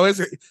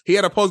 He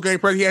had a post-game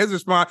press, he had his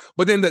response.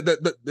 But then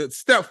the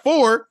step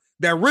 4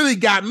 that really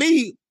got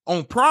me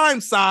on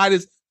Prime's side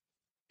is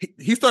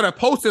he started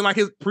posting like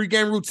his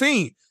pregame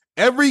routine.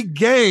 Every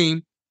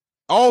game,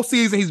 all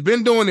season, he's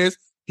been doing this.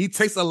 He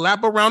takes a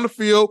lap around the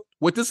field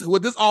with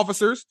his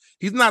officers.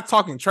 He's not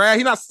talking trash.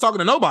 He's not talking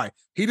to nobody.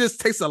 He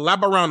just takes a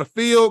lap around the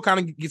field, kind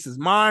of gets his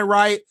mind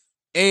right.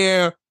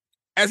 And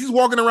as he's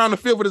walking around the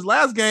field for his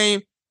last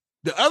game,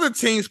 the other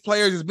team's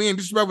players is being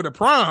disrespectful to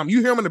Prime. You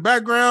hear him in the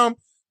background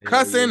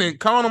cussing and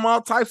calling him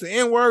all types of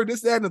N-word,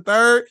 this, that, and the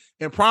third.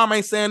 And Prime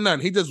ain't saying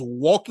nothing. He just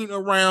walking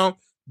around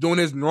doing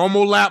his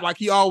normal lap like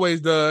he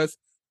always does.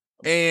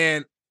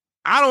 And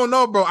I don't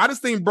know, bro. I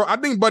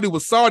think Buddy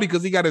was salty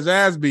because he got his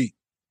ass beat.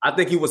 I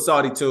think he was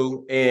salty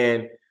too.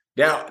 And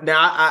now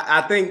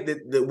I think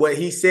that what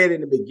he said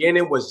in the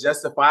beginning was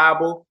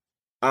justifiable.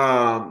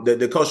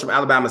 The coach from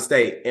Alabama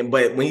State,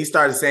 but when he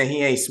started saying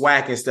he ain't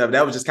swag and stuff,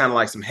 that was just kind of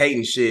like some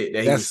hating shit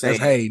that he was saying.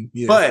 That's hating,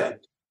 yeah. But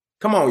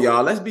come on,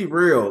 y'all, let's be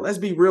real. Let's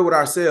be real with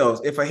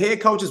ourselves. If a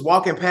head coach is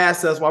walking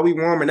past us while we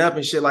warming up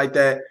and shit like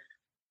that,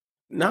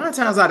 9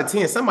 times out of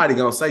 10, somebody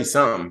gonna say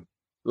something.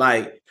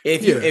 Like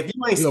if you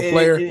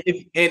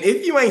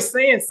ain't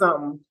saying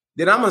something,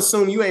 then I'm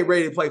assuming you ain't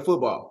ready to play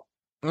football.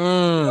 You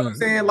know what I'm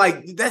saying?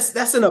 Like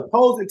that's an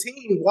opposing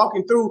team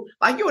walking through.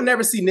 Like you would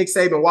never see Nick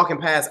Saban walking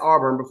past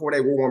Auburn before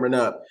they were warming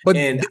up. But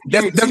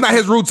that's not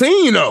his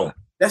routine, though.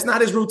 That's not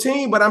his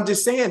routine. But I'm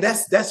just saying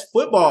that's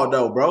football,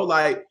 though, bro.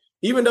 Like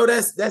even though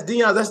that's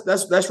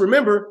Deion, that's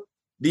remember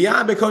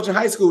Deion been coaching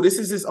high school. This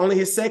is only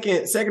his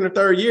second or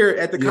third year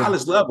at the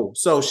college level.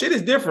 So shit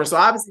is different. So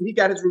obviously he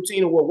got his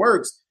routine of what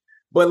works.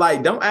 But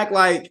like, don't act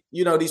like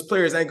these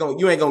players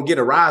you ain't gonna get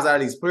a rise out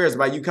of these players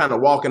by you kind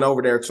of walking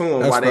over there to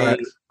them while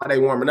they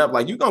warming up.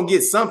 Like you gonna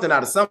get something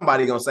out of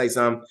somebody gonna say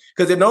something.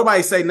 Because if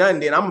nobody say nothing,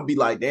 then I'm gonna be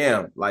like,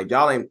 damn, like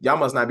y'all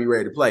must not be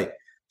ready to play.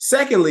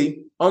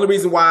 Secondly, only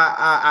reason why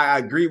I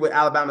agree with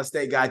Alabama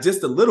State guy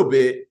just a little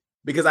bit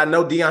because I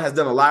know Deion has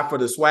done a lot for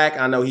the SWAC.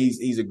 I know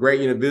he's a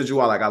great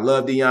individual. I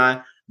love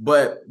Deion.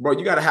 But bro,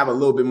 you got to have a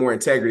little bit more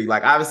integrity.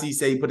 Like obviously, you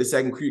say you put a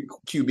second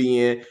QB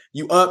in,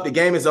 you up, the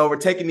game is over,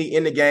 take a knee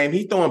in the game.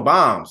 He throwing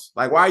bombs.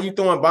 Like, why are you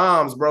throwing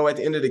bombs, bro? At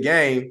the end of the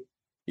game,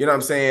 you know what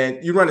I'm saying?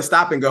 You run the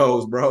stop and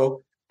goes,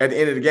 bro. At the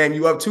end of the game,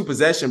 you up 2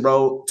 possessions,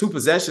 bro. 2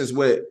 possessions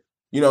with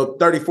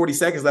 30, 40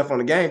 seconds left on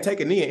the game.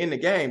 Take a knee in the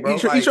game, bro.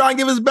 He trying to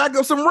give his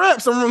backup some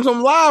reps,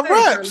 some live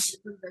reps.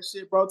 That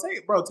shit, bro.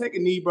 Take a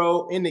knee,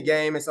 bro. In the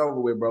game, it's over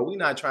with, bro. We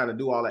not trying to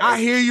do all that. I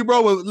hear you,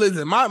 bro. But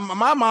listen, my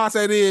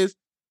mindset is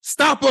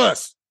stop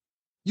us.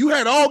 You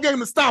had all game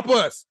to stop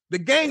us. The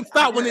game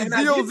stopped when it's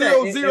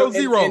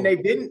 0-0-0-0.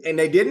 And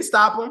they didn't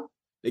stop them.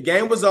 The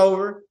game was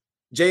over.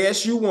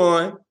 JSU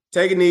won.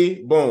 Take a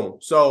knee. Boom.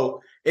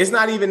 So it's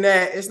not even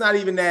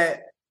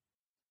that.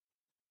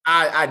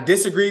 I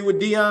disagree with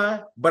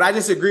Dion, but I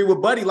disagree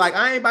with Buddy. Like,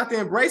 I ain't about to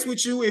embrace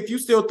with you if you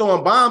still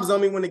throwing bombs on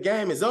me when the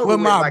game is over. With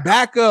my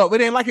backup,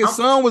 it ain't like his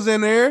son was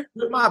in there.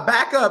 With my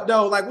backup,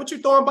 though, like, what you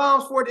throwing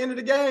bombs for at the end of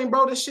the game,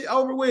 bro? This shit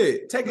over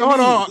with. Take a knee. Hold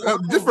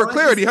on. Just for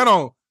clarity, hold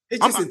on.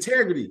 It's just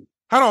integrity.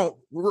 Hold on,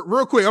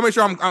 real quick. I'll make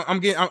sure I'm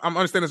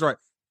understanding this right.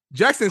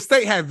 Jackson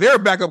State had their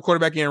backup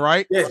quarterback in,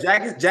 right? Yes,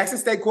 Jackson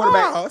State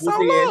quarterback was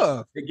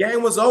in. The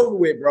game was over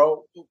with,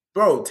 bro.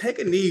 Bro, take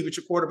a knee with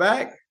your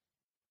quarterback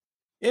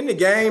in the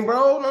game,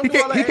 bro. He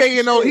can't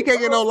get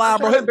no live,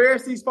 bro.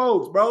 Embarrass these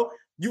folks, bro.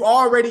 You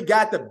already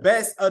got the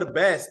best of the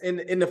best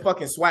in the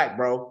fucking SWAC,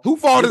 bro. Who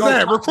fault is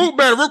that? Recruit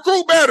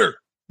better.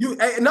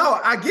 No,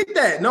 I get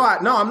that. No,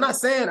 I'm not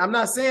saying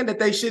that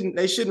they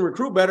shouldn't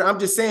recruit better. I'm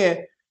just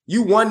saying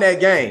you won that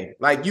game.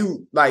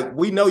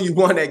 We know you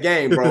won that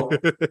game, bro.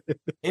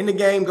 In the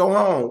game, go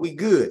home. We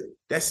good.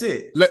 That's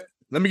it.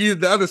 Let me give you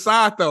the other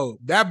side though.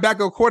 That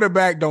backup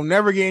quarterback don't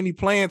never get any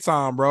playing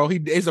time, bro.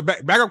 It's a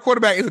backup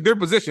quarterback is a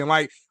different position.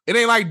 Like it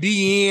ain't like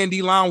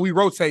D line we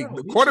rotate.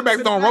 The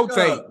quarterbacks don't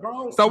rotate.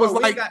 So it's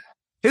like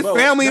his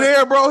family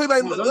there, bro. He's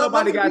like,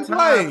 nobody got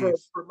time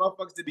for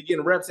motherfuckers to be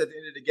getting reps at the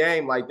end of the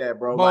game like that,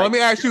 bro. Well, let me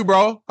ask you,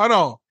 bro. Hold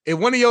on. If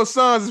one of your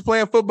sons is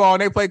playing football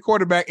and they play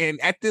quarterback, and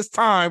at this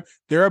time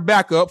they're a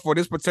backup for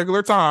this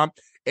particular time,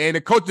 and the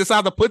coach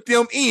decides to put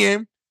them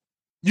in,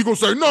 you gonna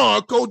say,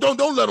 "No, coach, don't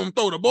let them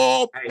throw the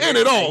ball and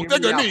it all.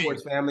 Take a knee."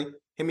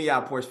 Hear me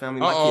out, Porsche family.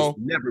 My kids will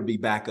never be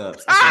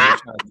backups. That's what I'm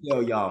trying to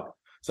tell y'all.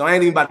 So I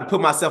ain't even about to put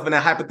myself in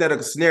that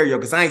hypothetical scenario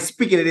because I ain't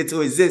speaking it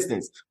into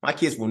existence. My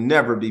kids will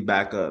never be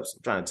backups.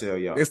 I'm trying to tell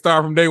y'all. It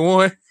start from day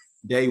one.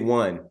 Day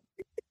one.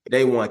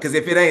 Because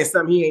if it ain't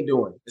something he ain't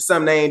doing, it's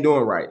something they ain't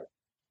doing right.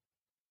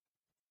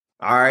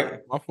 All right.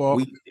 My fault.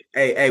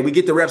 We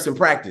get the reps in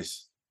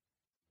practice.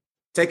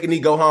 Take a knee,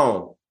 go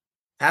home.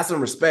 Have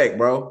some respect,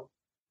 bro.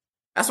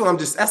 That's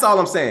all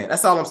I'm saying.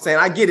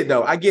 I get it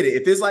though. I get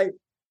it. If it's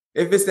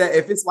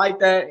like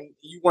that,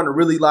 you want to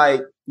really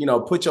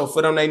put your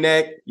foot on their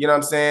neck, you know what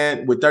I'm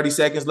saying? With 30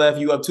 seconds left,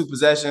 you up 2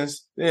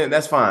 possessions, then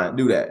that's fine.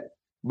 Do that.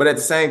 But at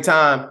the same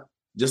time,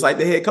 just like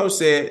the head coach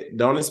said,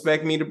 don't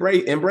expect me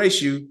to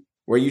embrace you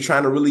where you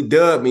trying to really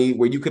dub me,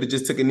 where you could have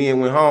just took a knee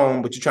and went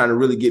home, but you're trying to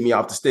really get me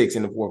off the sticks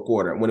in the fourth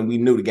quarter when we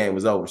knew the game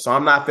was over. So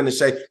I'm not finna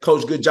say,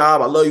 Coach, good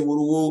job. I love you.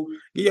 Woo-woo.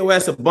 Give your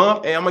ass a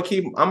bump, and I'm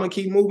gonna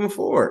keep moving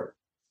forward.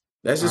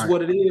 That's just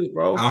what it is,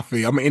 bro. I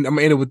feel. I'm in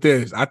it with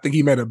this. I think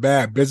he made a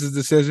bad business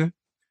decision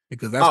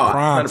because that's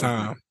prime 100%.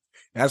 Time.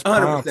 That's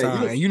prime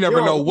time, and you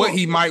never know what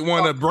he might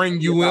want to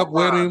bring you up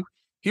with him.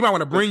 He might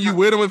want to bring you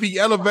with him if he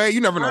elevate. You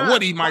never know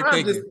what he might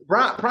think.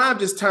 Prime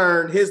just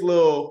turned his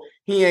little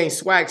he ain't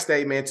swag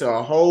statement to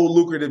a whole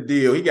lucrative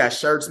deal. He got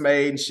shirts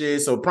made and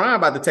shit. So Prime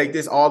about to take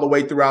this all the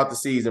way throughout the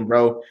season,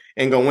 bro,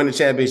 and gonna win the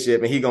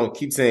championship. And he gonna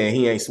keep saying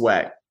he ain't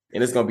swag,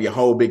 and it's gonna be a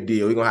whole big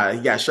deal. He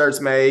got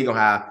shirts made. He gonna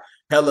have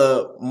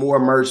hella more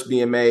merch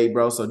being made,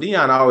 bro. So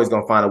Dion always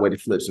gonna find a way to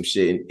flip some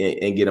shit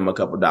and get him a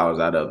couple dollars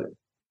out of it.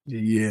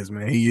 He is,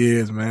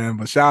 man.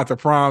 But shout out to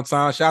Prime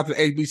Time. Shout out to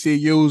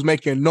HBCUs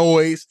making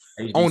noise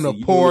on the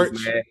porch.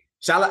 Man.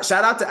 Shout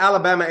out to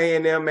Alabama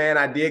A&M, man.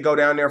 I did go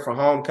down there for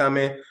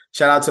homecoming.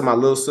 Shout out to my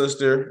little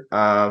sister.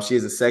 She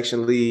is a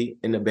section lead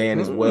in the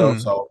band as well.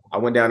 So I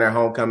went down there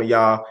homecoming,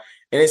 y'all.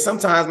 And it's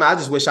sometimes, man, I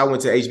just wish I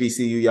went to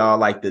HBCU, y'all.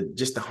 Like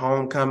the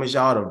homecomings,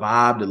 y'all. The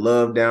vibe, the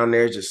love down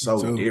there is just so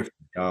different,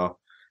 y'all.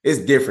 It's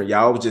different,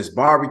 y'all. It was just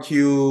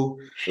barbecue.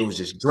 It was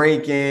just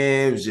drinking.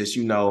 It was just,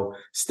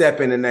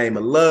 step in the name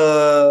of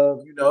love.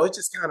 It's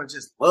just kind of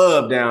just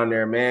love down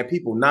there, man.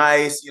 People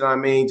nice, you know what I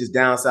mean? Just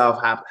down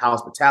south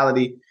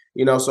hospitality,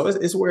 So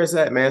it's where it's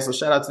at, man. So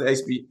shout out to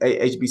the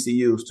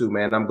HBCUs too,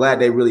 man. I'm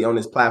glad they really on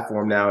this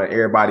platform now, and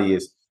everybody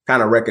is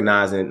kind of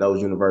recognizing those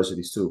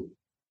universities too.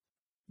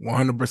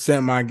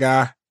 100%, my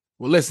guy.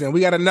 Well, listen,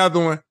 we got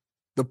another one.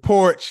 The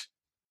Porch,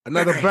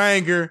 another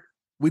banger.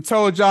 We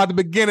told y'all at the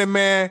beginning,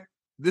 man.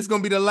 This is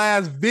going to be the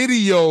last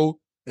video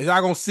that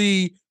y'all going to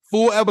see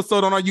full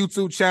episode on our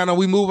YouTube channel.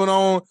 We moving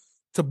on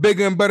to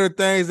bigger and better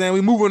things, and we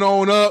moving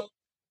on up.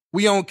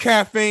 We on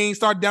Caffeine.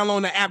 Start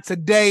downloading the app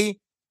today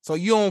so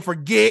you don't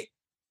forget.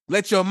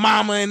 Let your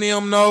mama and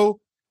them know.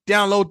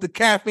 Download the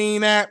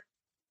Caffeine app,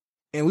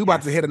 and we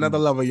about to hit another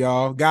level,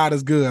 y'all. God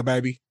is good,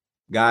 baby.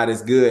 God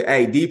is good.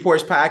 Hey, D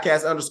Porsche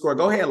Podcast _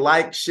 Go ahead,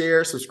 like,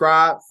 share,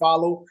 subscribe,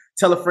 follow.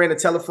 Tell a friend to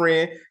tell a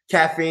friend.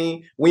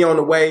 Caffeine, we on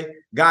the way.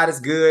 God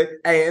is good.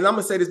 Hey, and I'm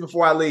going to say this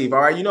before I leave,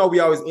 all right? You know, we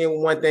always end with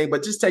one thing,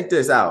 but just take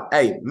this out.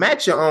 Hey,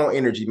 match your own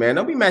energy, man.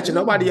 Don't be matching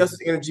nobody else's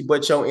energy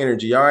but your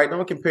energy, all right?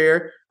 Don't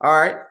compare, all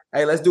right?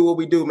 Hey, let's do what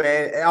we do,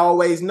 man.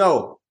 Always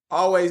know,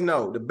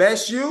 the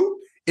best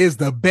you is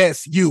the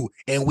best you,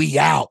 and we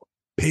out.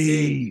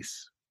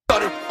 Peace.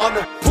 Started on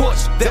the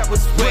porch, that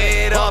was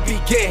where it all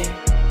began.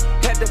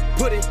 Had to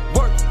put in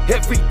work,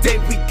 every day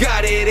we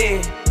got it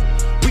in.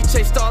 We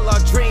chased all our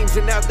dreams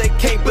and now they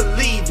can't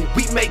believe it.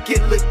 We make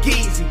it look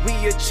easy, we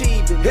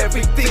achieving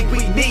everything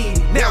we need.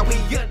 Now we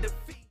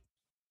undefeated.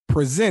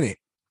 Presented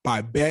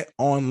by Bet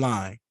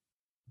Online.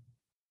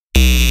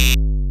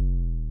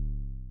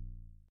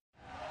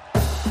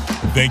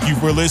 Thank you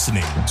for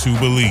listening to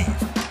Believe.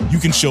 You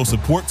can show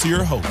support to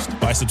your host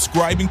by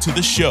subscribing to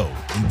the show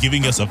and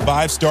giving us a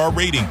 5-star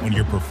rating on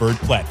your preferred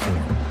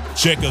platform.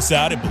 Check us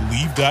out at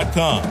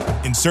Believe.com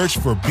and search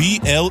for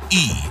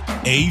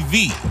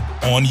BLEAV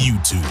on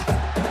YouTube.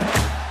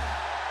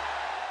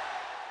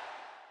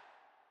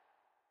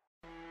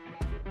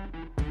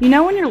 You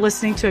know when you're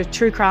listening to a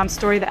true crime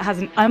story that has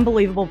an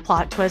unbelievable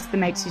plot twist that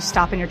makes you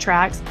stop in your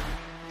tracks?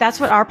 That's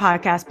what our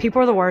podcast,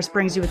 People Are the Worst,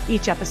 brings you with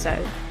each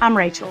episode. I'm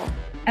Rachel.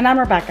 And I'm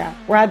Rebecca.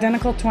 We're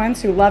identical twins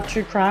who love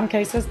true crime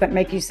cases that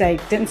make you say,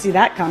 didn't see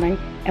that coming,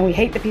 and we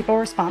hate the people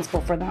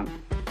responsible for them.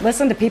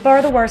 Listen to People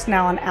Are the Worst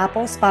now on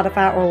Apple,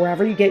 Spotify, or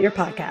wherever you get your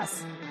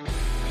podcasts.